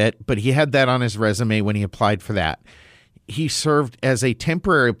didn't get it, but he had that on his resume when he applied for that. He served as a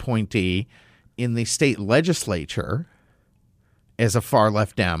temporary appointee in the state legislature as a far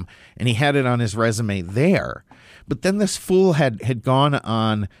left Dem, and he had it on his resume there. But then this fool had gone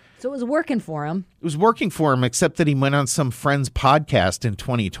on. So it was working for him. It was working for him, except that he went on some friend's podcast in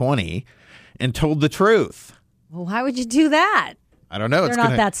 2020 and told the truth. Well, why would you do that? I don't know. They're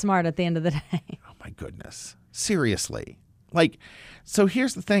not that smart at the end of the day. Oh, my goodness. Seriously. So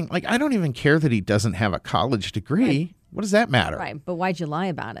here's the thing. I don't even care that he doesn't have a college degree. Right. What does that matter? Right. But why'd you lie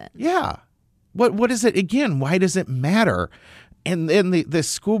about it? Yeah. What is it? Again, why does it matter? And then the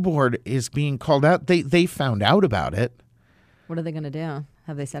school board is being called out. They found out about it. What are they going to do?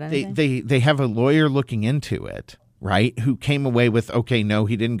 Have they said anything? They have a lawyer looking into it, right, who came away with, okay, no,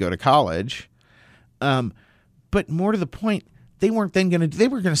 he didn't go to college. But more to the point, they were going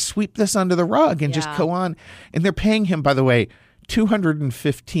to sweep this under the rug and just go on. And they're paying him, by the way,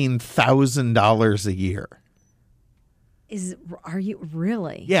 $215,000 a year. Are you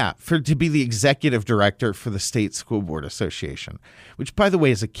really? Yeah, to be the executive director for the State School Board Association, which, by the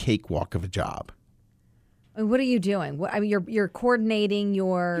way, is a cakewalk of a job. What are you doing? You're coordinating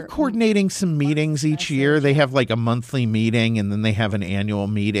You're coordinating some meetings each year. They have a monthly meeting, and then they have an annual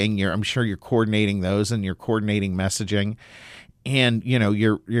meeting. I'm sure you're coordinating those, and you're coordinating messaging, and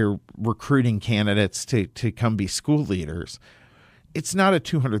you're recruiting candidates to come be school leaders. It's not a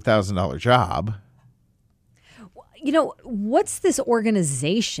 $200,000 job. What's this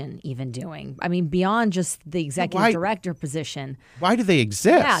organization even doing? I mean, beyond just the executive director position. Why do they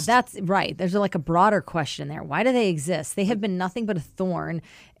exist? Yeah, that's right. There's a broader question there. Why do they exist? They have been nothing but a thorn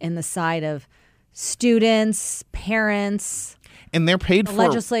in the side of students, parents, and they're paid for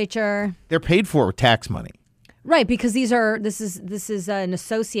legislature. They're paid for with tax money. Right, because this is an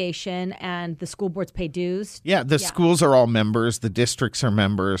association, and the school boards pay dues. Yeah, the schools are all members. The districts are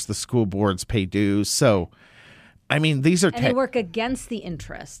members. The school boards pay dues. So, I mean, these are and they work against the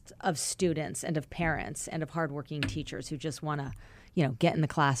interests of students and of parents and of hardworking teachers who just want to, get in the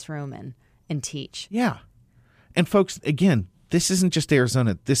classroom and teach. Yeah, and folks, again, this isn't just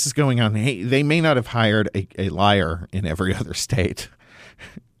Arizona. This is going on. Hey, they may not have hired a liar in every other state.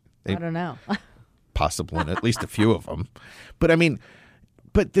 I don't know. Possible in at least a few of them.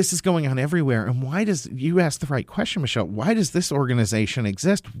 But this is going on everywhere. And you asked the right question, Michelle, why does this organization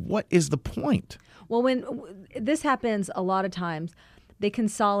exist? What is the point? Well, when this happens a lot of times, they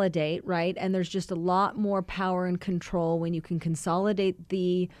consolidate, right? And there's just a lot more power and control when you can consolidate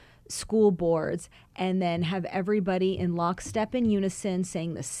the school boards and then have everybody in lockstep in unison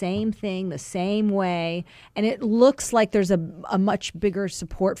saying the same thing the same way. And it looks like there's a much bigger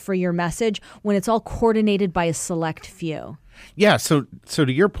support for your message when it's all coordinated by a select few. Yeah. So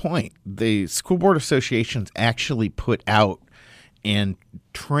to your point, the school board associations actually put out and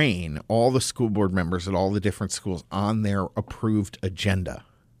train all the school board members at all the different schools on their approved agenda.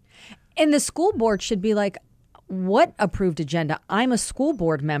 And the school board should be like, what approved agenda? I'm a school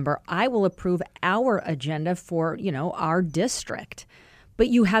board member. I will approve our agenda for, our district. But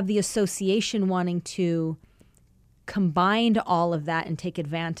you have the association wanting to combine all of that and take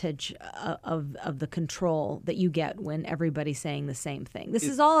advantage of the control that you get when everybody's saying the same thing. This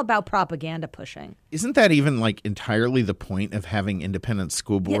is all about propaganda pushing. Isn't that even like entirely the point of having independent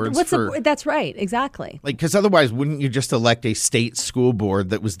school boards? That's right, exactly. Like, because otherwise, wouldn't you just elect a state school board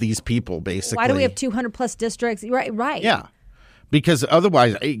that was these people, basically? Why do we have 200 plus districts? Right. Yeah. Because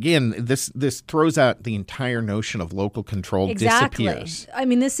otherwise, again, this throws out the entire notion of local control. Exactly. Disappears. I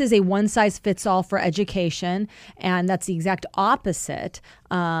mean, this is a one-size-fits-all for education, and that's the exact opposite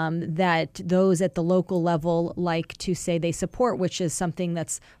that those at the local level like to say they support, which is something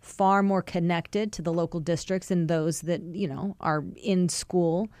that's far more connected to the local districts and those that, are in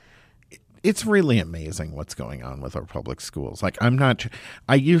school. It's really amazing what's going on with our public schools. Like,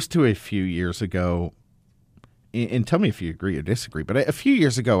 I used to a few years ago, and tell me if you agree or disagree, but a few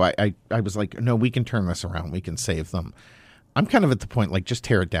years ago, I was like, no, we can turn this around. We can save them. I'm kind of at the point, like, just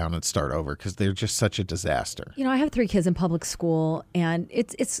tear it down and start over because they're just such a disaster. I have 3 kids in public school, and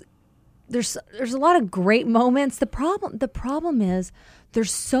there's a lot of great moments. The problem is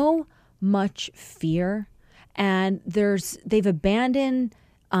there's so much fear, and they've abandoned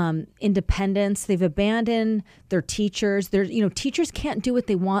independence. They've abandoned their teachers. Teachers can't do what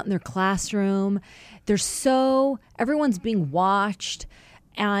they want in their classroom. Everyone's being watched,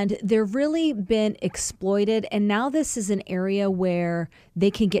 and they've really been exploited. And now this is an area where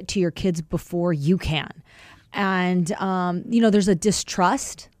they can get to your kids before you can. And, there's a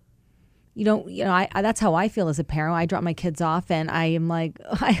distrust. That's how I feel as a parent. I drop my kids off and I am like,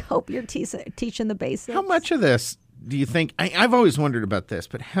 I hope you're teaching the basics. How much of this do you think, I've always wondered about this,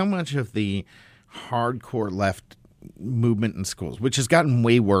 but how much of the hardcore left movement in schools, which has gotten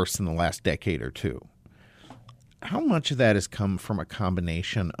way worse in the last decade or two, how much of that has come from a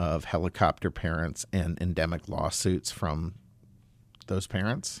combination of helicopter parents and endemic lawsuits from those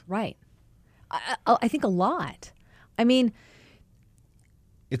parents? Right. I think a lot. I mean,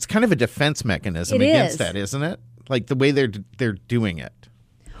 it's kind of a defense mechanism against that, isn't it? Like the way they're doing it.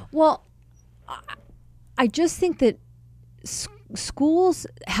 Well, I just think that schools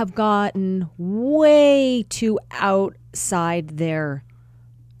have gotten way too outside their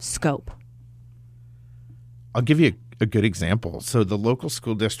scope. I'll give you a good example. So the local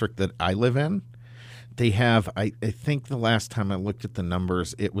school district that I live in, they have, I think the last time I looked at the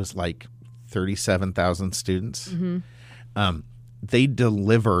numbers, it was like 37,000 students. Mm-hmm. They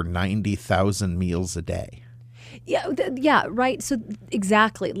deliver 90,000 meals a day. Yeah, right. So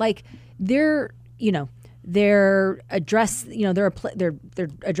exactly, like they're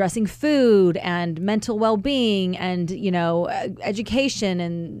addressing food and mental well-being and education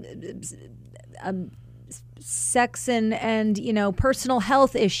and sex and personal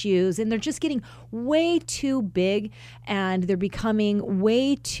health issues, and they're just getting way too big, and they're becoming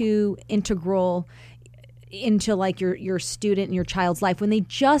way too integral into like your student and your child's life when they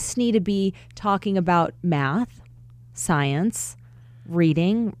just need to be talking about math, science,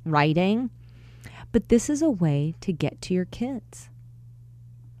 reading, writing. But this is a way to get to your kids.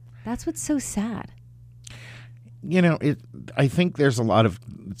 That's what's so sad. I think there's a lot of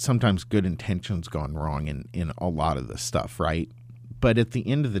sometimes good intentions gone wrong in a lot of this stuff, right? But at the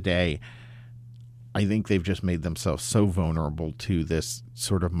end of the day, I think they've just made themselves so vulnerable to this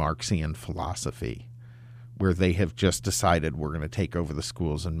sort of Marxian philosophy where they have just decided we're going to take over the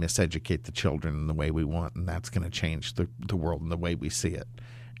schools and miseducate the children in the way we want, and that's going to change the world in the way we see it.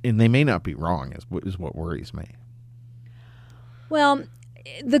 And they may not be wrong, is what worries me. Well,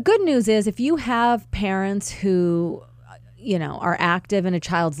 the good news is if you have parents who, are active in a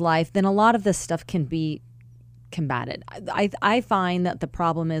child's life, then a lot of this stuff can be combated. I find that the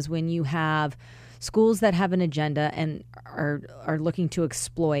problem is when you have schools that have an agenda and are looking to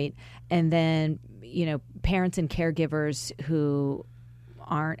exploit, and then, parents and caregivers who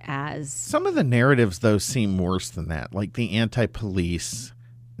aren't as... Some of the narratives, though, seem worse than that, like the anti-police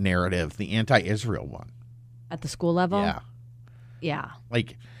narrative, the anti-Israel one. At the school level? Yeah. Yeah.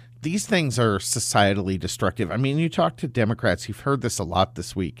 Like, these things are societally destructive. I mean, you talk to Democrats, you've heard this a lot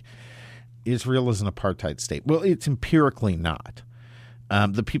this week. Israel is an apartheid state. Well, it's empirically not.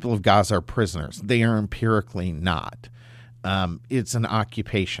 The people of Gaza are prisoners. They are empirically not. It's an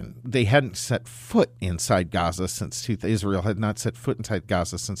occupation. They hadn't set foot inside Gaza since Israel had not set foot inside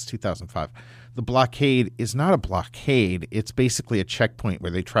Gaza since 2005. The blockade is not a blockade. It's basically a checkpoint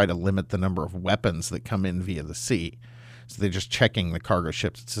where they try to limit the number of weapons that come in via the sea. So they're just checking the cargo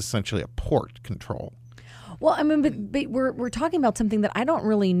ships. It's essentially a port control. Well, I mean, but we're talking about something that I don't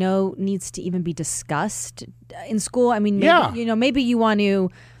really know needs to even be discussed in school. I mean, maybe, maybe you want to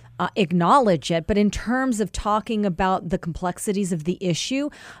acknowledge it. But in terms of talking about the complexities of the issue,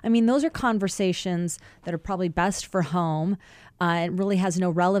 I mean, those are conversations that are probably best for home. It really has no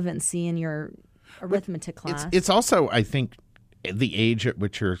relevancy in your arithmetic class. It's also, I think, the age at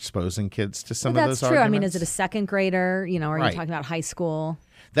which you're exposing kids to some of those arguments. That's true. arguments. I mean, is it a second grader? You know, or are you talking about high school?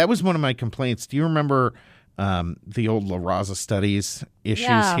 That was one of my complaints. Do you remember the old La Raza studies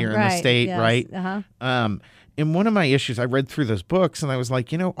issues here in the state, right? Uh-huh. In one of my issues, I read through those books, and I was like,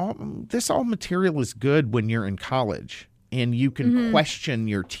 this all material is good when you're in college, and you can question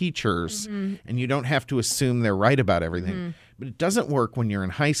your teachers, and you don't have to assume they're right about everything. But it doesn't work when you're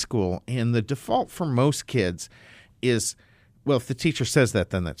in high school, and the default for most kids is, well, if the teacher says that,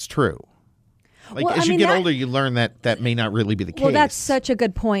 then that's true. As you get older, you learn that may not really be the case. Well, that's such a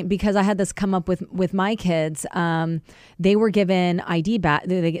good point, because I had this come up with my kids. They were given ID badge.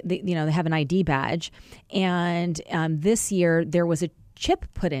 They have an ID badge, and this year there was a chip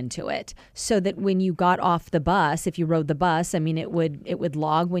put into it so that when you got off the bus, if you rode the bus, I mean, it would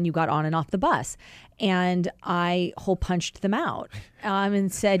log when you got on and off the bus. And I hole punched them out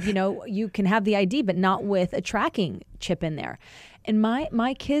and said, you can have the ID, but not with a tracking chip in there. And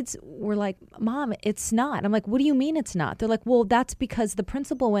my kids were like, Mom, it's not. I'm like, what do you mean it's not? They're like, well, that's because the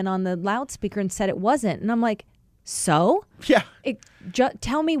principal went on the loudspeaker and said it wasn't. And I'm like, so? Yeah.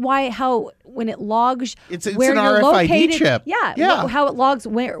 Tell me how when it logs it's where an you're RFID located. chip. Yeah. How it logs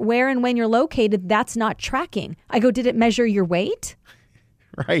where and when you're located, that's not tracking. I go, did it measure your weight?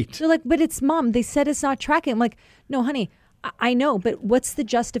 Right. They're like, but it's Mom. They said it's not tracking. I'm like, no, honey, I know, but what's the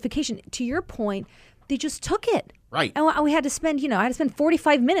justification? To your point, they just took it. Right. And we had to spend, I had to spend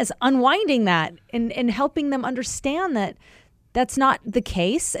 45 minutes unwinding that and helping them understand that that's not the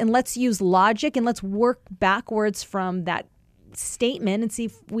case. And let's use logic and let's work backwards from that statement and see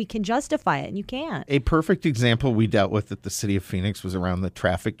if we can justify it. And you can't. A perfect example we dealt with at the city of Phoenix was around the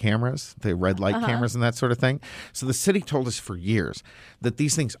traffic cameras, the red light cameras and that sort of thing. So the city told us for years that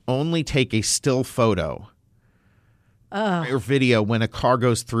these things only take a still photo or video when a car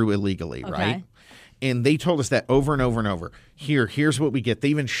goes through illegally, right? And they told us that over and over and over. Here's what we get. They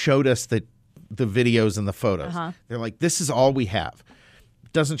even showed us the videos and the photos. They're like, this is all we have.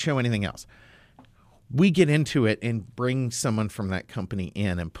 It doesn't show anything else. We get into it and bring someone from that company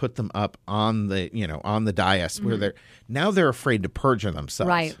in and put them up on the dais where they're afraid to perjure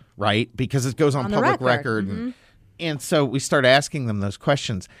themselves. Right? Because it goes on public record. And so we start asking them those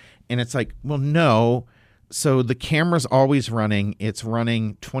questions. And it's like, well, no. So the camera's always running. It's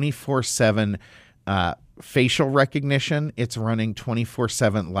running 24/7 facial recognition. It's running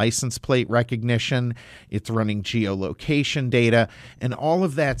 24/7 license plate recognition. It's running geolocation data, and all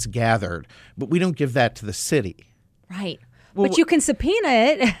of that's gathered. But we don't give that to the city. Right. Well, but you can subpoena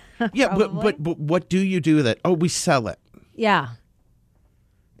it. Yeah, but what do you do with it? Oh, we sell it. Yeah.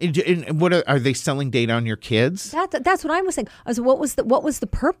 And what are they selling data on your kids? That's what I was saying. What was the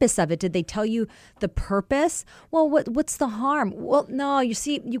purpose of it? Did they tell you the purpose? Well, what's the harm? Well, no, you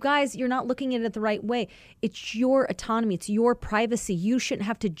see, you guys, you're not looking at it the right way. It's your autonomy. It's your privacy. You shouldn't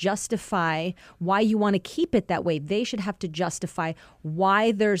have to justify why you want to keep it that way. They should have to justify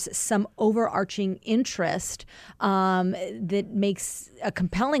why there's some overarching interest that makes a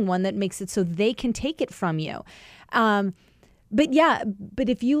compelling one that makes it so they can take it from you. But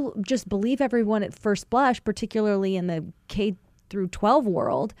if you just believe everyone at first blush, particularly in the K through 12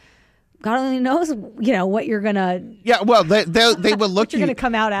 world, God only knows, what you're gonna. Yeah, well, they will look you're gonna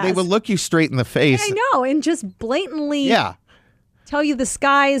come out as. They will look you straight in the face. I know, and just blatantly. Tell you the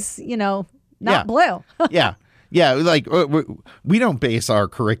sky's, not blue. Yeah. Like we don't base our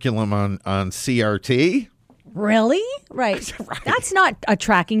curriculum on CRT. Really? Right. That's not a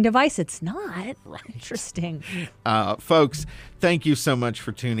tracking device. It's not. Right. Interesting. Folks, thank you so much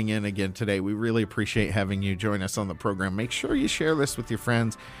for tuning in again today. We really appreciate having you join us on the program. Make sure you share this with your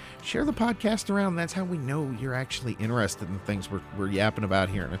friends. Share the podcast around. That's how we know you're actually interested in the things we're yapping about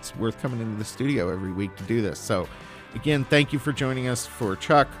here. And it's worth coming into the studio every week to do this. So, again, thank you for joining us. For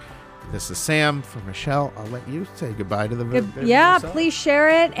Chuck, this is Sam. For Michelle, I'll let you say goodbye to the Yeah, please share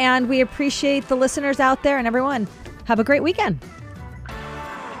it. And we appreciate the listeners out there, and everyone. Have a great weekend.